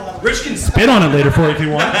more valuable. Rich can spit on it later for you if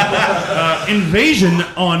you want. Invasion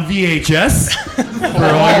on VHS for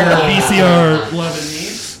all your VCR loving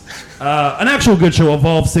needs. An actual good show,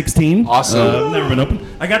 Evolve 16. Awesome. Never been open.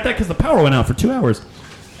 I got that because the power went out for 2 hours.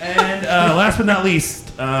 And last but not least,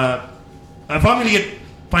 if I'm going to get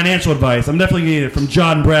financial advice, I'm definitely going to get it from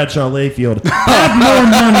John Bradshaw Layfield. Have more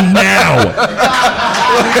money now.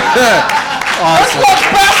 Awesome.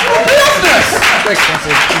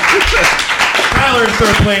 Tyler in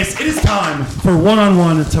third place. It is time for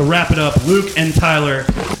one-on-one to wrap it up. Luke and Tyler.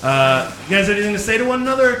 You guys have anything to say to one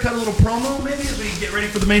another? Cut a little promo maybe as we get ready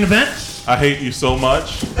for the main event? I hate you so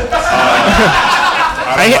much.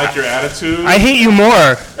 I don't like your attitude. I hate you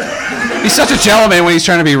more. He's such a gentleman when he's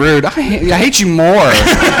trying to be rude. I hate you more.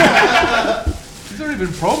 These aren't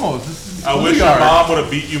even promos. This is I wish your mom would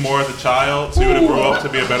have beat you more as a child so you would have grown up to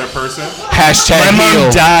be a better person. Hashtag My mom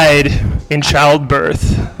heel. died in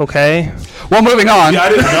childbirth, okay? Well, moving on. Yeah, I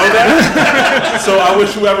didn't know that. So I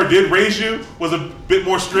wish whoever did raise you was a bit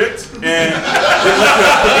more strict and didn't let you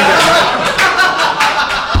have cookies at night.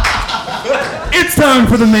 It's time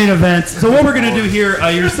for the main event. So what we're going to do here,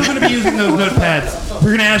 you're still going to be using those notepads. We're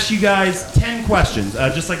going to ask you guys 10 questions,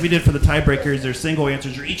 just like we did for the tiebreakers. They're single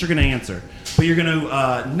answers. You're each are going to answer. But you're going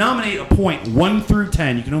to nominate a point 1 through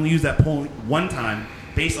 10. You can only use that point one time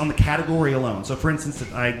based on the category alone. So for instance, if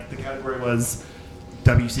the category was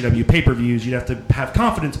WCW pay-per-views, you'd have to have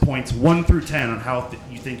confidence points 1 through 10 on how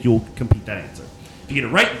you think you'll compete that answer. If you get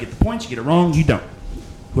it right, you get the points. You get it wrong, you don't.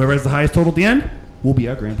 Whoever has the highest total at the end will be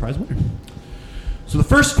our grand prize winner. So the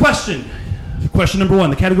first question number 1,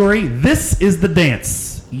 the category, This is the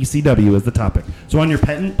Dance. ECW is the topic. So on your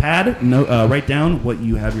pad, write down what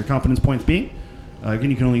you have your confidence points being. Again,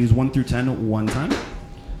 you can only use 1 through 10 one time.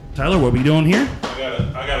 Tyler, what are we doing here?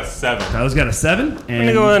 I got a 7. Tyler's got a 7. And I'm going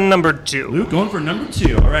to go with number 2. Luke going for number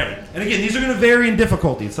 2. All right. And again, these are going to vary in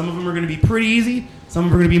difficulty. Some of them are going to be pretty easy. Some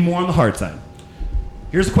of them are going to be more on the hard side.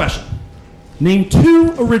 Here's a question. Name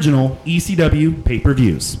 2 original ECW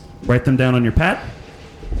pay-per-views. Write them down on your pad.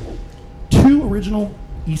 2 original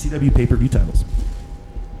ECW pay-per-view titles.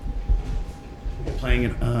 Playing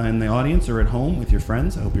it in the audience or at home with your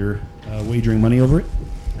friends. I hope you're wagering money over it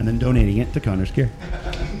and then donating it to Connor's Care.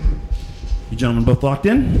 You gentlemen both locked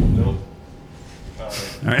in? Nope. All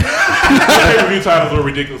right. The pay-per-view titles were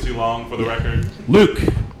ridiculously long, for the record. Luke,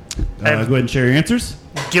 go ahead and share your answers.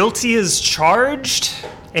 Guilty as Charged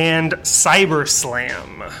and Cyber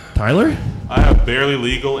Slam. Tyler? I have Barely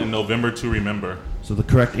Legal and November to Remember. So the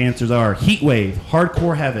correct answers are Heatwave,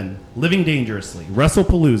 Hardcore Heaven, Living Dangerously,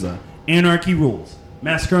 WrestlePalooza, Anarchy Rules,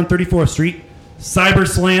 Massacre on 34th Street, Cyber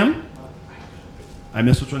Slam. I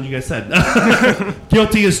missed which one you guys said.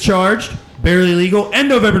 Guilty as Charged, Barely Legal, and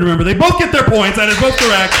November to Remember. They both get their points. That is both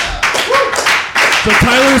correct. So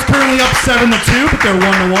Tyler is currently up 7-2, but they're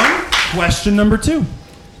 1-1. Question number 2.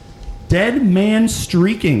 Dead Man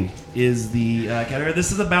Streaking is the category.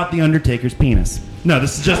 This is about the Undertaker's penis. No,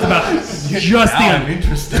 this is just about I'm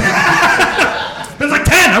interested. It's like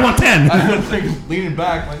 10. I want 10. I'm like leaning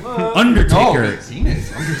back, like, oh. Undertaker. Oh,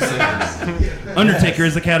 penis. Undertaker. Undertaker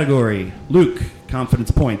is the category. Luke,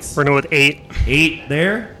 confidence points. We're going to go with 8. 8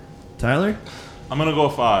 there. Tyler? I'm going to go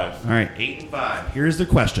 5. All right, 8 and 5. Here's the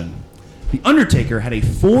question. The Undertaker had a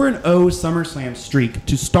 4-0 SummerSlam streak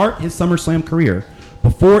to start his SummerSlam career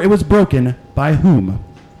before it was broken by whom?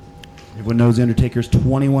 Everyone knows the Undertaker's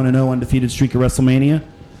 21-0 undefeated streak at WrestleMania.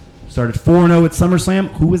 Started 4-0 at SummerSlam.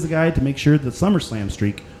 Who was the guy to make sure the SummerSlam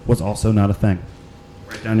streak was also not a thing?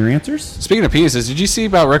 Write down your answers. Speaking of penises, did you see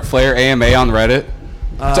about Ric Flair AMA on Reddit?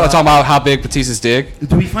 Talking about how big Batista's dick.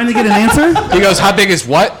 Do we finally get an answer? He goes, how big is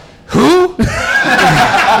what? Who?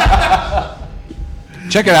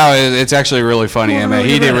 Check it out. It's actually really funny, AMA.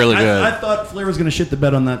 He did really good. I thought Flair was going to shit the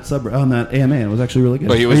bed on that AMA. It was actually really good.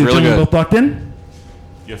 But he was Are you really gentlemen good. both locked in?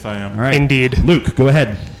 Yes, I am. All right. Indeed. Luke, go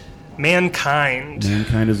ahead. Mankind.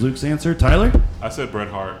 Mankind is Luke's answer. Tyler? I said Bret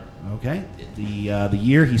Hart. Okay. The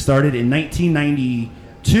year he started in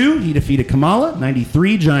 1992, he defeated Kamala.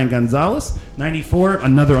 93, Giant Gonzalez. 94,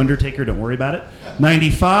 another Undertaker. Don't worry about it.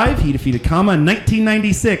 95, he defeated Kama. In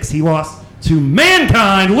 1996, he lost to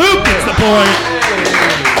Mankind. Luke gets the point.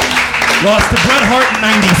 Lost to Bret Hart in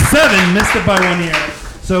 97. Missed it by 1 year.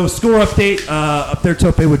 So score update up there,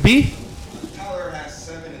 Tope, would be? Tyler has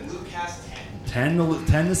 7 and Luke has 10.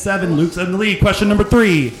 10-7. Luke's in the lead. Question number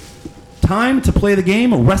 3. Time to play the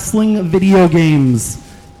game. Wrestling video games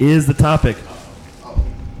is the topic. Oh,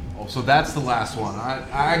 so that's the last one.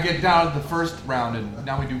 I get down to the first round, and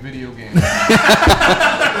now we do video games.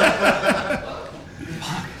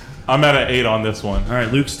 I'm at an 8 on this one. All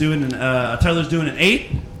right, Luke's doing Tyler's doing an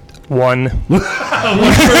 8. 1. All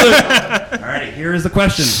right, here is the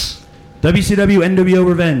question. WCW NWO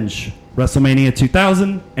Revenge, WrestleMania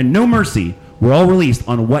 2000, and No Mercy were all released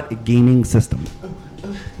on what gaming system?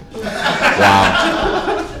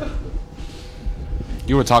 Wow.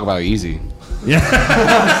 You would talk about easy. Yeah.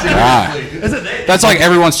 Wow. Is it, That's like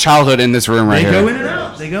everyone's childhood in this room right they here. go in and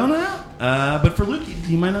out. They go in and out. But for Luke,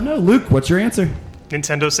 you might not know. Luke, what's your answer?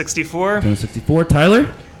 Nintendo 64. Nintendo 64. Tyler?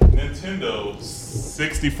 Nintendo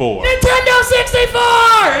 64. Nintendo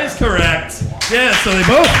 64 is correct. Yeah, so they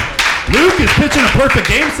both. Luke is pitching a perfect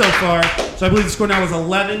game so far. So I believe the score now is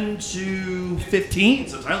 11-15.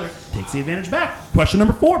 So Tyler takes the advantage back. Question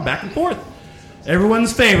number 4, back and forth.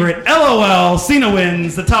 Everyone's favorite, LOL, Cena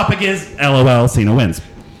wins. The topic is LOL, Cena wins.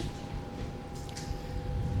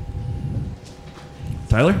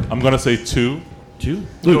 Tyler? I'm going to say 2. 2. Go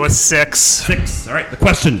Luke? with 6. 6. All right, the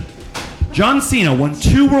question. John Cena won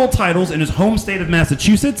 2 world titles in his home state of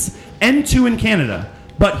Massachusetts and 2 in Canada,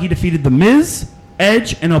 but he defeated The Miz,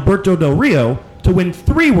 Edge, and Alberto Del Rio to win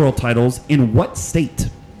 3 world titles in what state?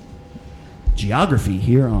 Geography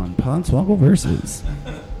here on Podswoggle Versus.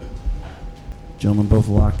 Gentlemen both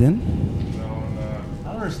locked in.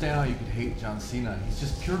 I don't understand how you could hate John Cena. He's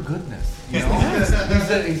just pure goodness. You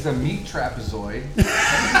know? he's a meat trapezoid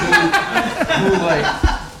who like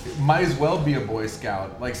might as well be a Boy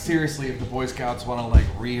Scout. Like seriously, if the Boy Scouts want to like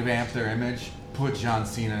revamp their image, put John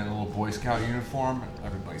Cena in a little Boy Scout uniform.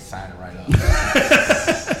 Everybody sign it right up.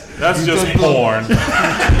 That's just porn.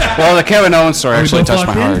 Well, the Kevin Owens story actually touched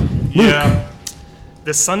my heart. Yeah.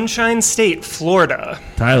 The Sunshine State, Florida.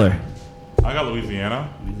 Tyler. I got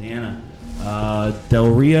Louisiana. Louisiana. Del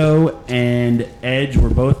Rio and Edge were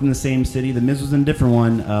both in the same city. The Miz was in a different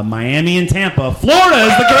one. Miami and Tampa. Florida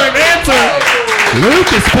is the correct answer.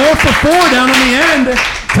 Luke is 4 for 4 down on the end.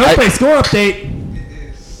 Tope, score update. It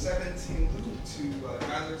is 17 to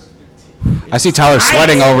Tyler's 15. I see Tyler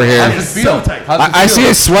sweating over here. That is so tight. I see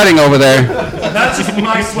his sweating over there. That's just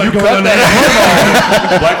my sweat going on there.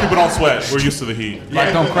 Black people don't sweat. We're used to the heat.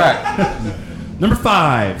 Black don't crack. Number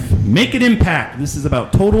 5, Make It Impact. This is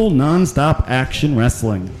about total non-stop action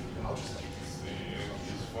wrestling.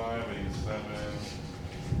 5, 87.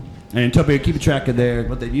 And Tope, keep track of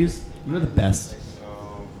what they use. You're the best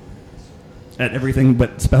at everything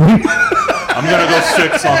but spelling. I'm gonna go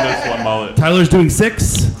 6 on this one, Mullet. Tyler's doing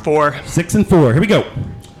 6. 4. 6 and 4. Here we go.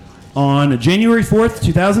 On January 4th,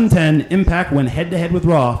 2010, Impact went head-to-head with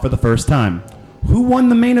Raw for the first time. Who won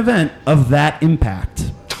the main event of that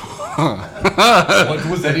Impact? What,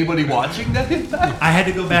 was anybody watching that Impact? I had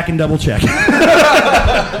to go back and double check.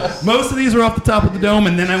 Most of these were off the top of the dome,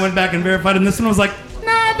 and then I went back and verified, and this one was like,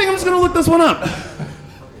 nah, I think I'm just going to look this one up.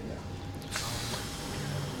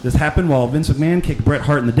 This happened while Vince McMahon kicked Bret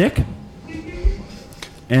Hart in the dick,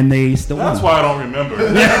 and they still won. That's why I don't remember.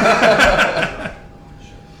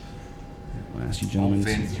 I'll ask you gentlemen.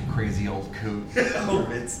 Vince, you crazy old coot. Oh,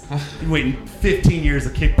 Vince. You've been waiting 15 years to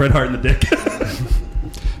kick Bret Hart in the dick.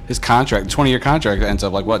 His contract, 20-year contract, ends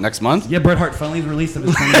up like what, next month? Yeah, Bret Hart finally released of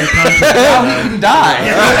his 20-year contract. Now he can die.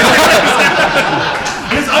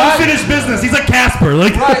 His unfinished business. He's like Casper.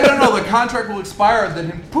 Like, Right, no, the contract will expire, then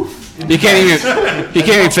him poof. He can't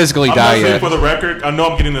even physically I'm die gonna say yet. for the record, I know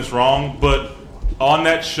I'm getting this wrong, but on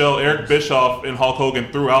that show, Eric Bischoff and Hulk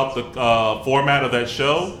Hogan threw out the format of that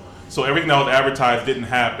show. So everything that was advertised didn't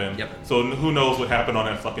happen. Yep. So who knows what happened on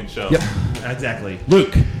that fucking show? Yep, exactly.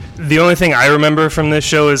 Luke. The only thing I remember from this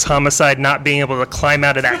show is Homicide not being able to climb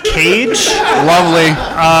out of that cage. Lovely.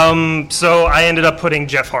 So I ended up putting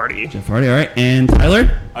Jeff Hardy. Jeff Hardy, all right. And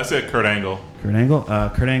Tyler? I said Kurt Angle. Kurt Angle.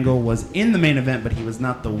 Kurt Angle was in the main event, but he was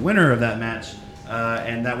not the winner of that match.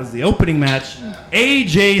 And that was the opening match.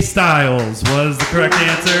 AJ Styles was the correct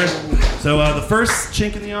answer. So the first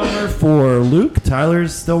chink in the armor for Luke.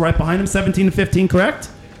 Tyler's still right behind him, 17 to 15, correct?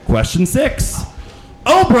 Question 6.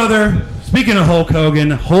 Oh, brother. Speaking of Hulk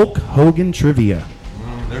Hogan trivia.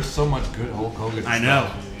 There's so much good Hulk Hogan I know.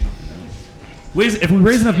 If we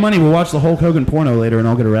raise enough money, we'll watch the Hulk Hogan porno later, and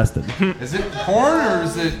I'll get arrested. Is it porn or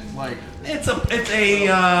is it like... It's a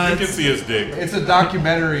You can see his dick. It's a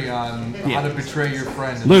documentary on how to betray your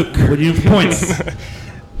friend. Luke. What do you have for points?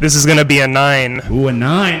 This is going to be a 9. Ooh, a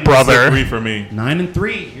 9. Brother. 3 for me. 9 and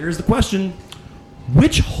 3. Here's the question: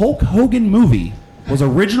 which Hulk Hogan movie was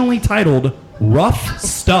originally titled Rough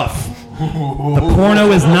Stuff? The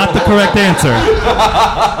porno is not the correct answer.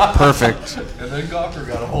 Perfect. And then Gawker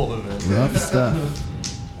got a hold of it. Rough Stuff.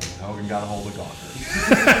 Hogan got a hold of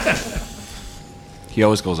Gawker. He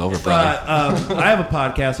always goes over, brother. I have a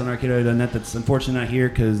podcast on Arcade.net that's unfortunately not here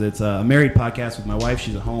because it's a married podcast with my wife.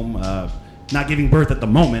 She's at home, not giving birth at the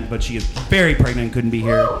moment, but she is very pregnant and couldn't be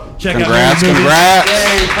here. Check Congrats, out Married Movies. congrats.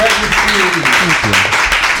 Yay, pregnancy!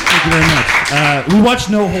 Thank you very much. We watched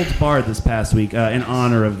No Holds Barred this past week in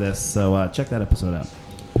honor of this, so check that episode out.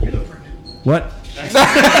 What?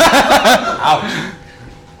 Ouch.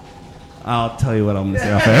 I'll tell you what I'm going to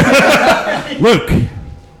say off air. Luke,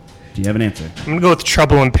 do you have an answer? I'm going to go with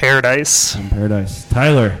Trouble in Paradise. In Paradise.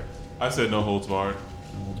 Tyler. I said no holds barred.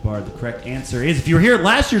 No Holds Barred. The correct answer is, if you were here at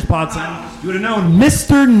last year's pod sign, you would have known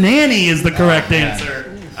Mr. Nanny is the correct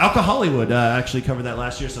answer. Alka Hollywood actually covered that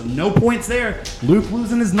last year, so no points there. Luke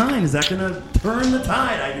losing his 9. Is that going to turn the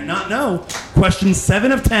tide? I do not know. Question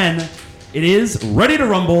 7 of 10. It is Ready to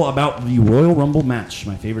Rumble, about the Royal Rumble match,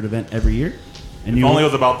 my favorite event every year. And If only it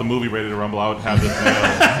was about the movie Ready to Rumble, I would have this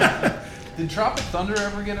nailed. Did Tropic Thunder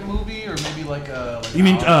ever get a movie, or maybe like a? You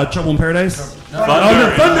mean Trouble in Paradise?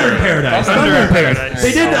 Thunder Thunder in Paradise. Thunder in Paradise.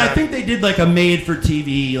 They did. Saw I that. think they did like a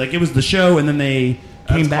made-for-TV. Like it was the show, and then they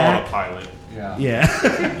came That's back. called a pilot. Yeah.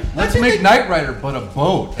 Yeah. Let's make Knight Rider, but a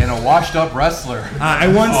boat and a washed-up wrestler. I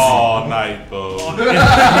once, All night, though.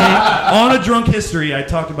 on a Drunk History, I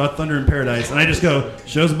talked about Thunder in Paradise, and I just go,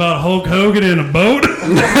 show's about Hulk Hogan in a boat,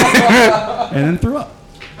 and then threw up.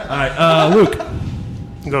 All right, Luke.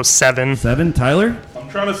 Go 7. 7. Tyler. I'm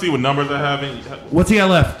trying to see what numbers I have. What's he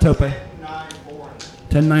got left? Tope. 9, 4.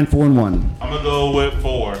 10, 9, 4, and 1. I'm gonna go with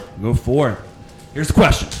 4. Go 4. Here's the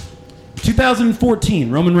question. In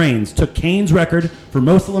 2014, Roman Reigns took Kane's record for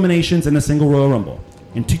most eliminations in a single Royal Rumble.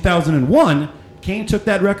 In 2001, Kane took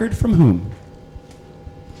that record from whom?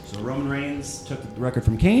 So Roman Reigns took the record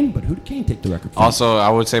from Kane, but who did Kane take the record from? Also, I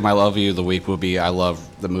would say my love of you of the week would be I love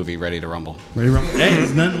the movie Ready to Rumble. Ready to Rumble? Hey,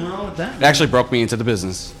 there's nothing wrong with that. It actually broke me into the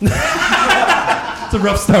business. It's a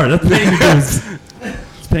rough start. That's paying your dues.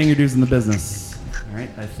 It's paying your dues in the business. All right,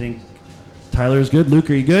 I think Tyler's good. Luke,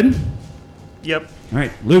 are you good? Yep. All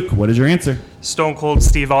right, Luke, what is your answer? Stone Cold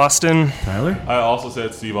Steve Austin. Tyler? I also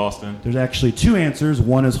said Steve Austin. There's actually two answers.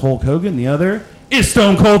 One is Hulk Hogan. The other is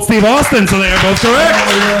Stone Cold Steve Austin. So they are both correct.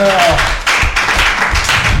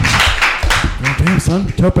 Oh, damn, son.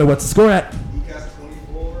 Tope, what's the score at? He has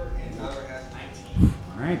 24 and Tyler has 19.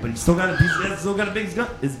 All right, but he's still got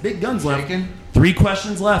his big guns left. Shaking? 3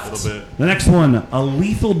 questions left. Little bit. The next one, a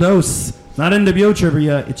lethal dose. It's not NWO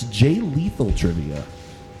trivia. It's Jay Lethal trivia.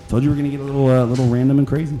 Told you we're gonna get a little random and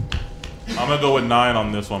crazy. I'm gonna go with 9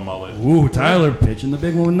 on this one, Mullet. Ooh, Tyler pitching the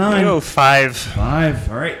big one with 9. Go 5. 5.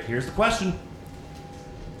 All right, here's the question.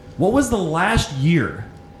 What was the last year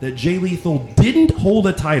that Jay Lethal didn't hold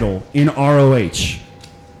a title in ROH?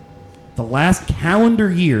 The last calendar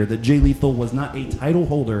year that Jay Lethal was not a title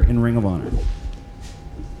holder in Ring of Honor.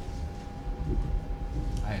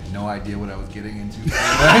 I had no idea what I was getting into. Or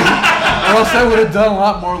else I would have done a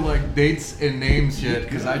lot more like dates and names shit,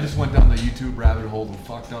 because I just went down the YouTube rabbit hole of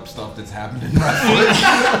fucked up stuff that's happened in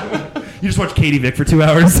wrestling. You just watched Katie Vick for 2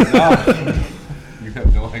 hours. You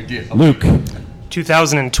have no idea. Luke.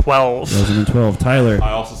 2012. 2012. Tyler.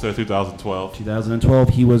 I also said 2012. 2012.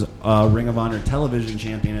 He was Ring of Honor television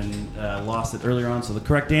champion and lost it earlier on. So the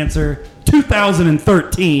correct answer,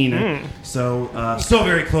 2013. So still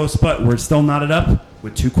very close, but we're still knotted up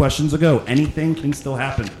with 2 questions to go. Anything can still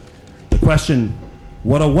happen. The question,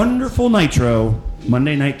 what a wonderful Nitro,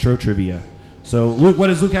 Monday Nitro trivia. So Luke, what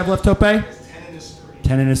does Luke have left, Tope? 10 in his 3.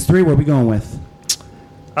 10 in his 3. What are we going with?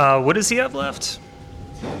 What does he have left?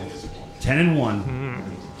 10 and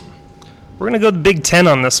 1. We're going to go the Big 10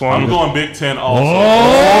 on this one. I'm going Big 10 also.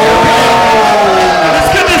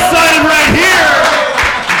 Let's get decided right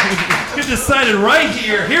here. Get decided right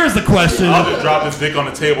here. Here's the question. I'll just drop this dick on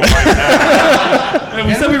the table right now. Hey,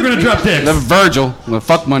 we said we were going to drop dicks. The Virgil, the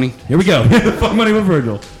fuck money. Here we go. Fuck money with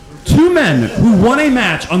Virgil. 2 men who won a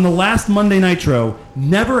match on the last Monday Nitro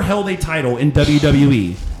never held a title in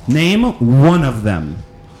WWE. Name one of them.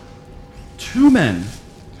 2 men.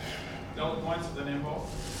 Double points if they name both.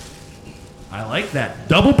 I like that.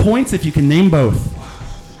 Double points if you can name both.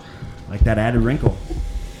 Like that added wrinkle.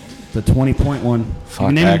 The 20-point one. Fuck, you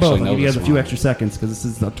can name I them both. actually I'll give you know guys a this few one. extra seconds because this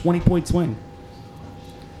is a 20-point swing.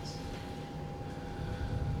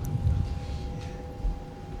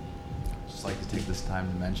 Just like to take this time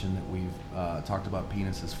to mention that we've talked about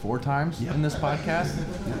penises 4 times in this podcast.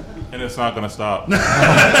 And it's not gonna stop.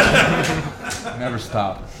 Never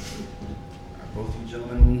stop. Both you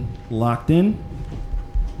gentlemen locked in.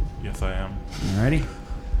 Yes, I am. Alrighty.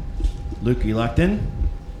 Luke, are you locked in?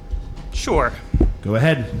 Sure. Go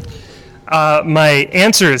ahead. My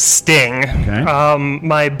answer is Sting. Okay.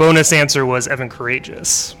 My bonus answer was Evan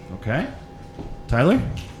Courageous. Okay. Tyler?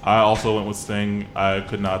 I also went with Sting. I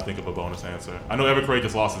could not think of a bonus answer. I know Evan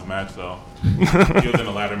Courageous lost his match, though. He was in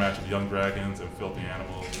a ladder match with Young Dragons and Filthy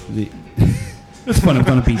Animals. It was fun on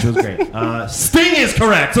the beach. It was great. Sting is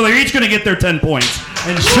correct. So they're each going to get their 10 points.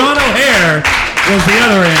 And Sean O'Hare was the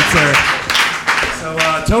other answer. So,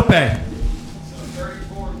 Tope. So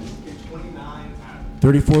 34 and 29 Tyler.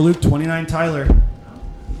 34 Luke, 29 Tyler.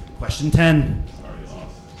 Question 10.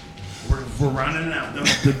 We're rounding it out.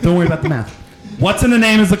 Don't worry about the math. What's in the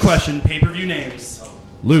name is the question. Pay-per-view names.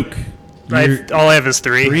 Luke. All I have is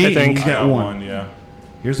 3, 3, I think. You I got got one. one, yeah.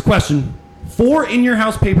 Here's the question. 4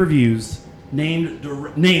 in-your-house pay-per-views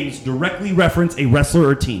names directly reference a wrestler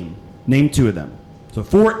or team. Name 2 of them. So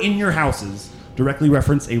 4 in-your-houses directly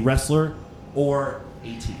reference a wrestler or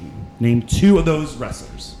a team. Name 2 of those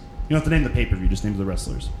wrestlers. You don't have to name the pay-per-view, just name the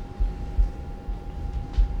wrestlers.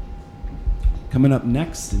 Coming up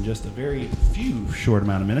next in just a very few short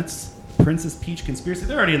amount of minutes, Princess Peach Conspiracy.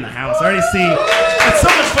 They're already in the house. I already see. It's so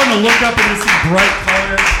much fun to look up and to see bright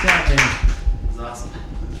colors. God damn. It's awesome.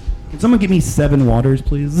 Can someone give me 7 waters,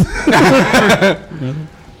 please?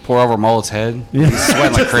 Pour over Mullet's head. Yeah. He's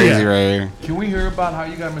sweating like crazy Yeah. right here. Can we hear about how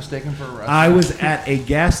you got mistaken for a wrestler? I was at a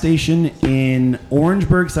gas station in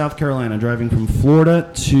Orangeburg, South Carolina, driving from Florida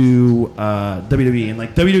to WWE, and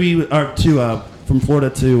like WWE or to from Florida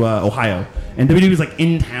to Ohio, and WWE was like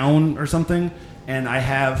in town or something. And I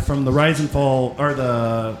have from the Rise and Fall or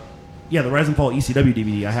the Rise and Fall ECW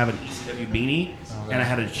DVD. I have an ECW beanie, and I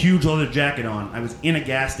had a huge leather jacket on. I was in a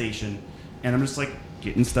gas station, and I'm just like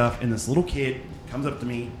getting stuff, and this little kid comes up to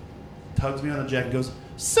me, tugs me on the jacket, and goes,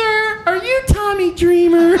 "Sir, are you Tommy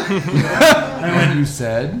Dreamer?" And I went, You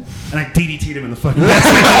said? and I DDT'd him in the fucking gas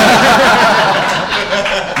station.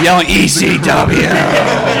 Yelling ECW.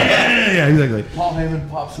 Yeah, exactly. Paul Heyman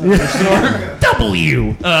pops up in the store.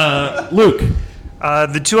 W. Luke,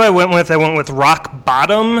 The two I went with Rock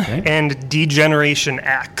Bottom and D-Generation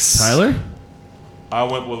X. Tyler? I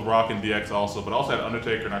went with Rock and DX also, but I also had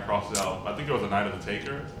Undertaker and I crossed it out. I think there was a Night of the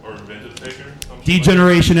Taker or Revenge of the Taker.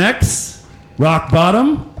 D-Generation X, Rock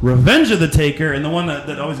Bottom, Revenge of the Taker, and the one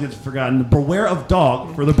that always gets forgotten, Beware of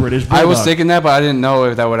Dog for the British Bulldog. I was thinking that, but I didn't know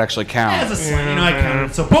if that would actually count. As a slight, I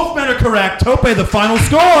counted. So both men are correct. Tope, the final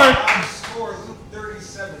score. Score Luke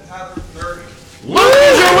 37, Tyler 30. Luke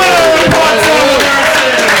is your winner of the Podswoggle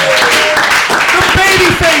versus. The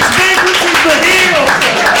babyface vanquishes the heel.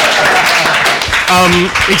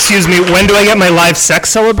 Excuse me, when do I get my live sex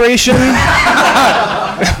celebration?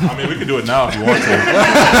 I mean, we can do it now if you want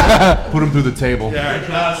to. Put him through the table.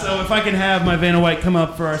 Yeah, so if I can have my Vanna White come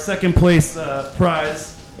up for our second place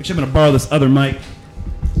prize. Actually, I'm going to borrow this other mic.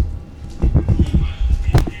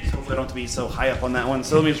 Hopefully I don't have to be so high up on that one.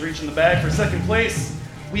 So let me just reach in the bag for second place.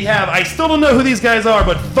 We have, I still don't know who these guys are,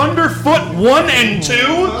 but Thunderfoot 1 and 2.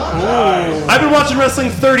 Ooh. I've been watching wrestling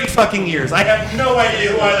 30 fucking years. I have no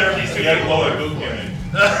idea who either of these two people are.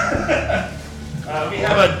 We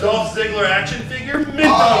have a Dolph Ziggler action figure, mint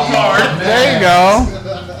on card. There you go.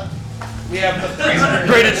 We have the 300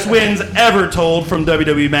 greatest wins ever told from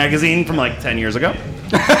WWE Magazine from like 10 years ago.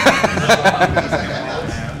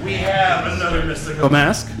 We have another Mystical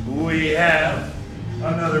mask. We have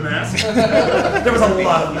another mask. There was a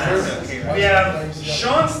lot of masks. We have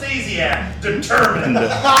Sean Stasiak, Determined. A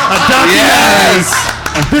documentary. Yes.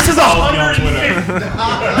 This is 150.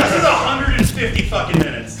 This is 150 fucking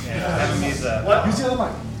minutes. What? Use the other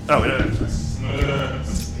mic. Oh, wait.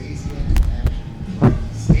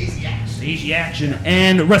 Stacey Action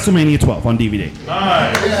and WrestleMania 12 on DVD.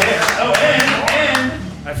 Nice. Oh, and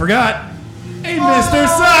I forgot. Hey, Mr.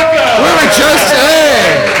 Socko! We were just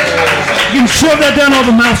saying. You can shove that down all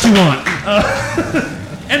the mouths you want.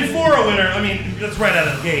 And for a winner, I mean, that's right out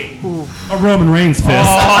of the gate. A Roman Reigns fist.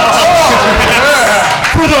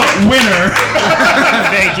 For the winner.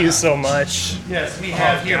 Thank you so much. Yes, we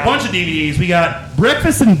have here a bunch of DVDs. We got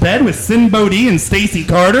Breakfast in Bed with Sin Bodhi and Stacey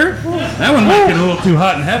Carter. That one might get a little too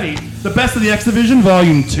hot and heavy. The Best of the X Division,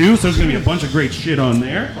 Volume 2. So there's going to be a bunch of great shit on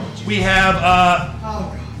there. We have,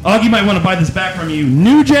 Augie might want to buy this back from you.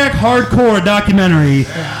 New Jack Hardcore documentary.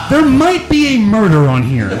 There might be a murder on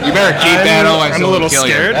here. You better keep that. Otherwise I'm a little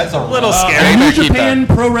scared. That's a little Yeah, scared. you New better keep Japan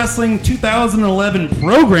Pro Wrestling 2011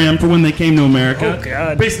 program for when they came to America. Oh,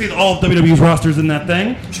 God. Basically, all of WWE's rosters in that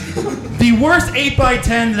thing. The worst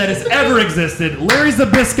 8x10 that has ever existed. Larry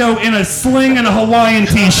Zbyszko in a sling and a Hawaiian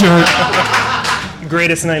t-shirt.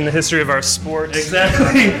 Greatest night in the history of our sport.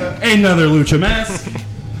 Exactly. Another lucha mask.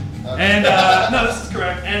 And, no, this is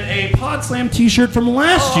correct. And a Pod Slam t-shirt from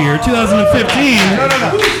last year, 2015.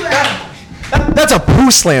 That's a Poo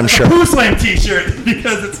Slam shirt. Poo Slam t-shirt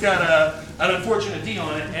because it's got an unfortunate D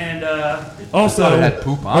on it. And also, it had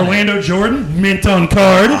poop on Orlando Jordan, mint on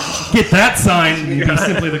card. Get that signed. You'd be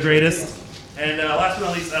simply the greatest. And last but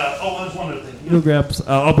not least, there's one other thing.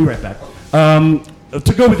 I'll be right back.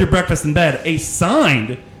 To go with your breakfast in bed, a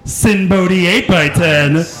signed Sin Bodhi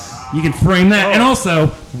 8x10. You can frame that. And also,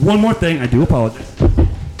 one more thing. I do apologize.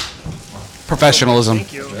 Professionalism.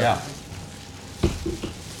 Thank you. Yeah.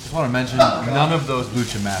 Just want to mention, none of those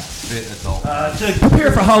lucha masks fit at all. To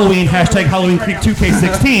prepare for Halloween, hashtag Halloween Creek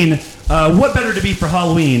 2K16, what better to be for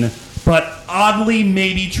Halloween but oddly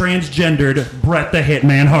maybe transgendered Bret the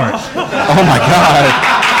Hitman Hart? Oh my God.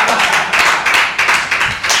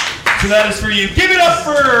 So that is for you. Give it up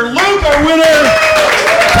for Luke, our winner.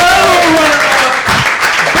 Tyler, our runner-up.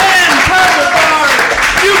 Ben, Tyler Barr.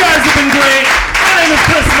 You guys have been great. My name is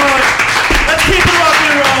Chris Mark. Let's keep it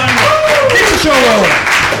rocking and rolling. Keep the show rolling.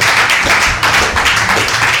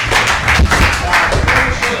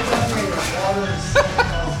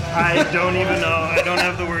 I don't even know. I don't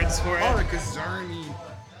have the words for it.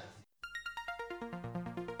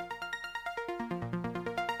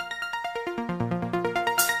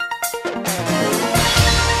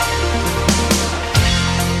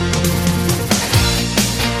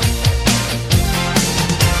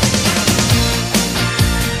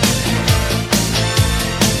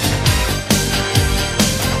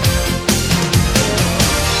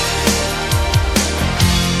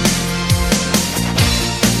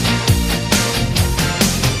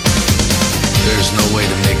 There's no way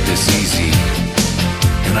to make this easy,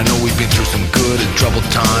 and I know we've been through some good and troubled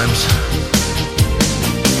times.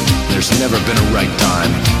 There's never been a right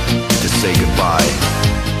time to say goodbye.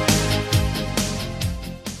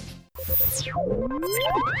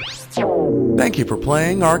 Thank you for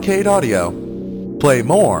playing Arcade Audio. Play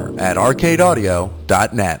more at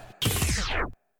arcadeaudio.net.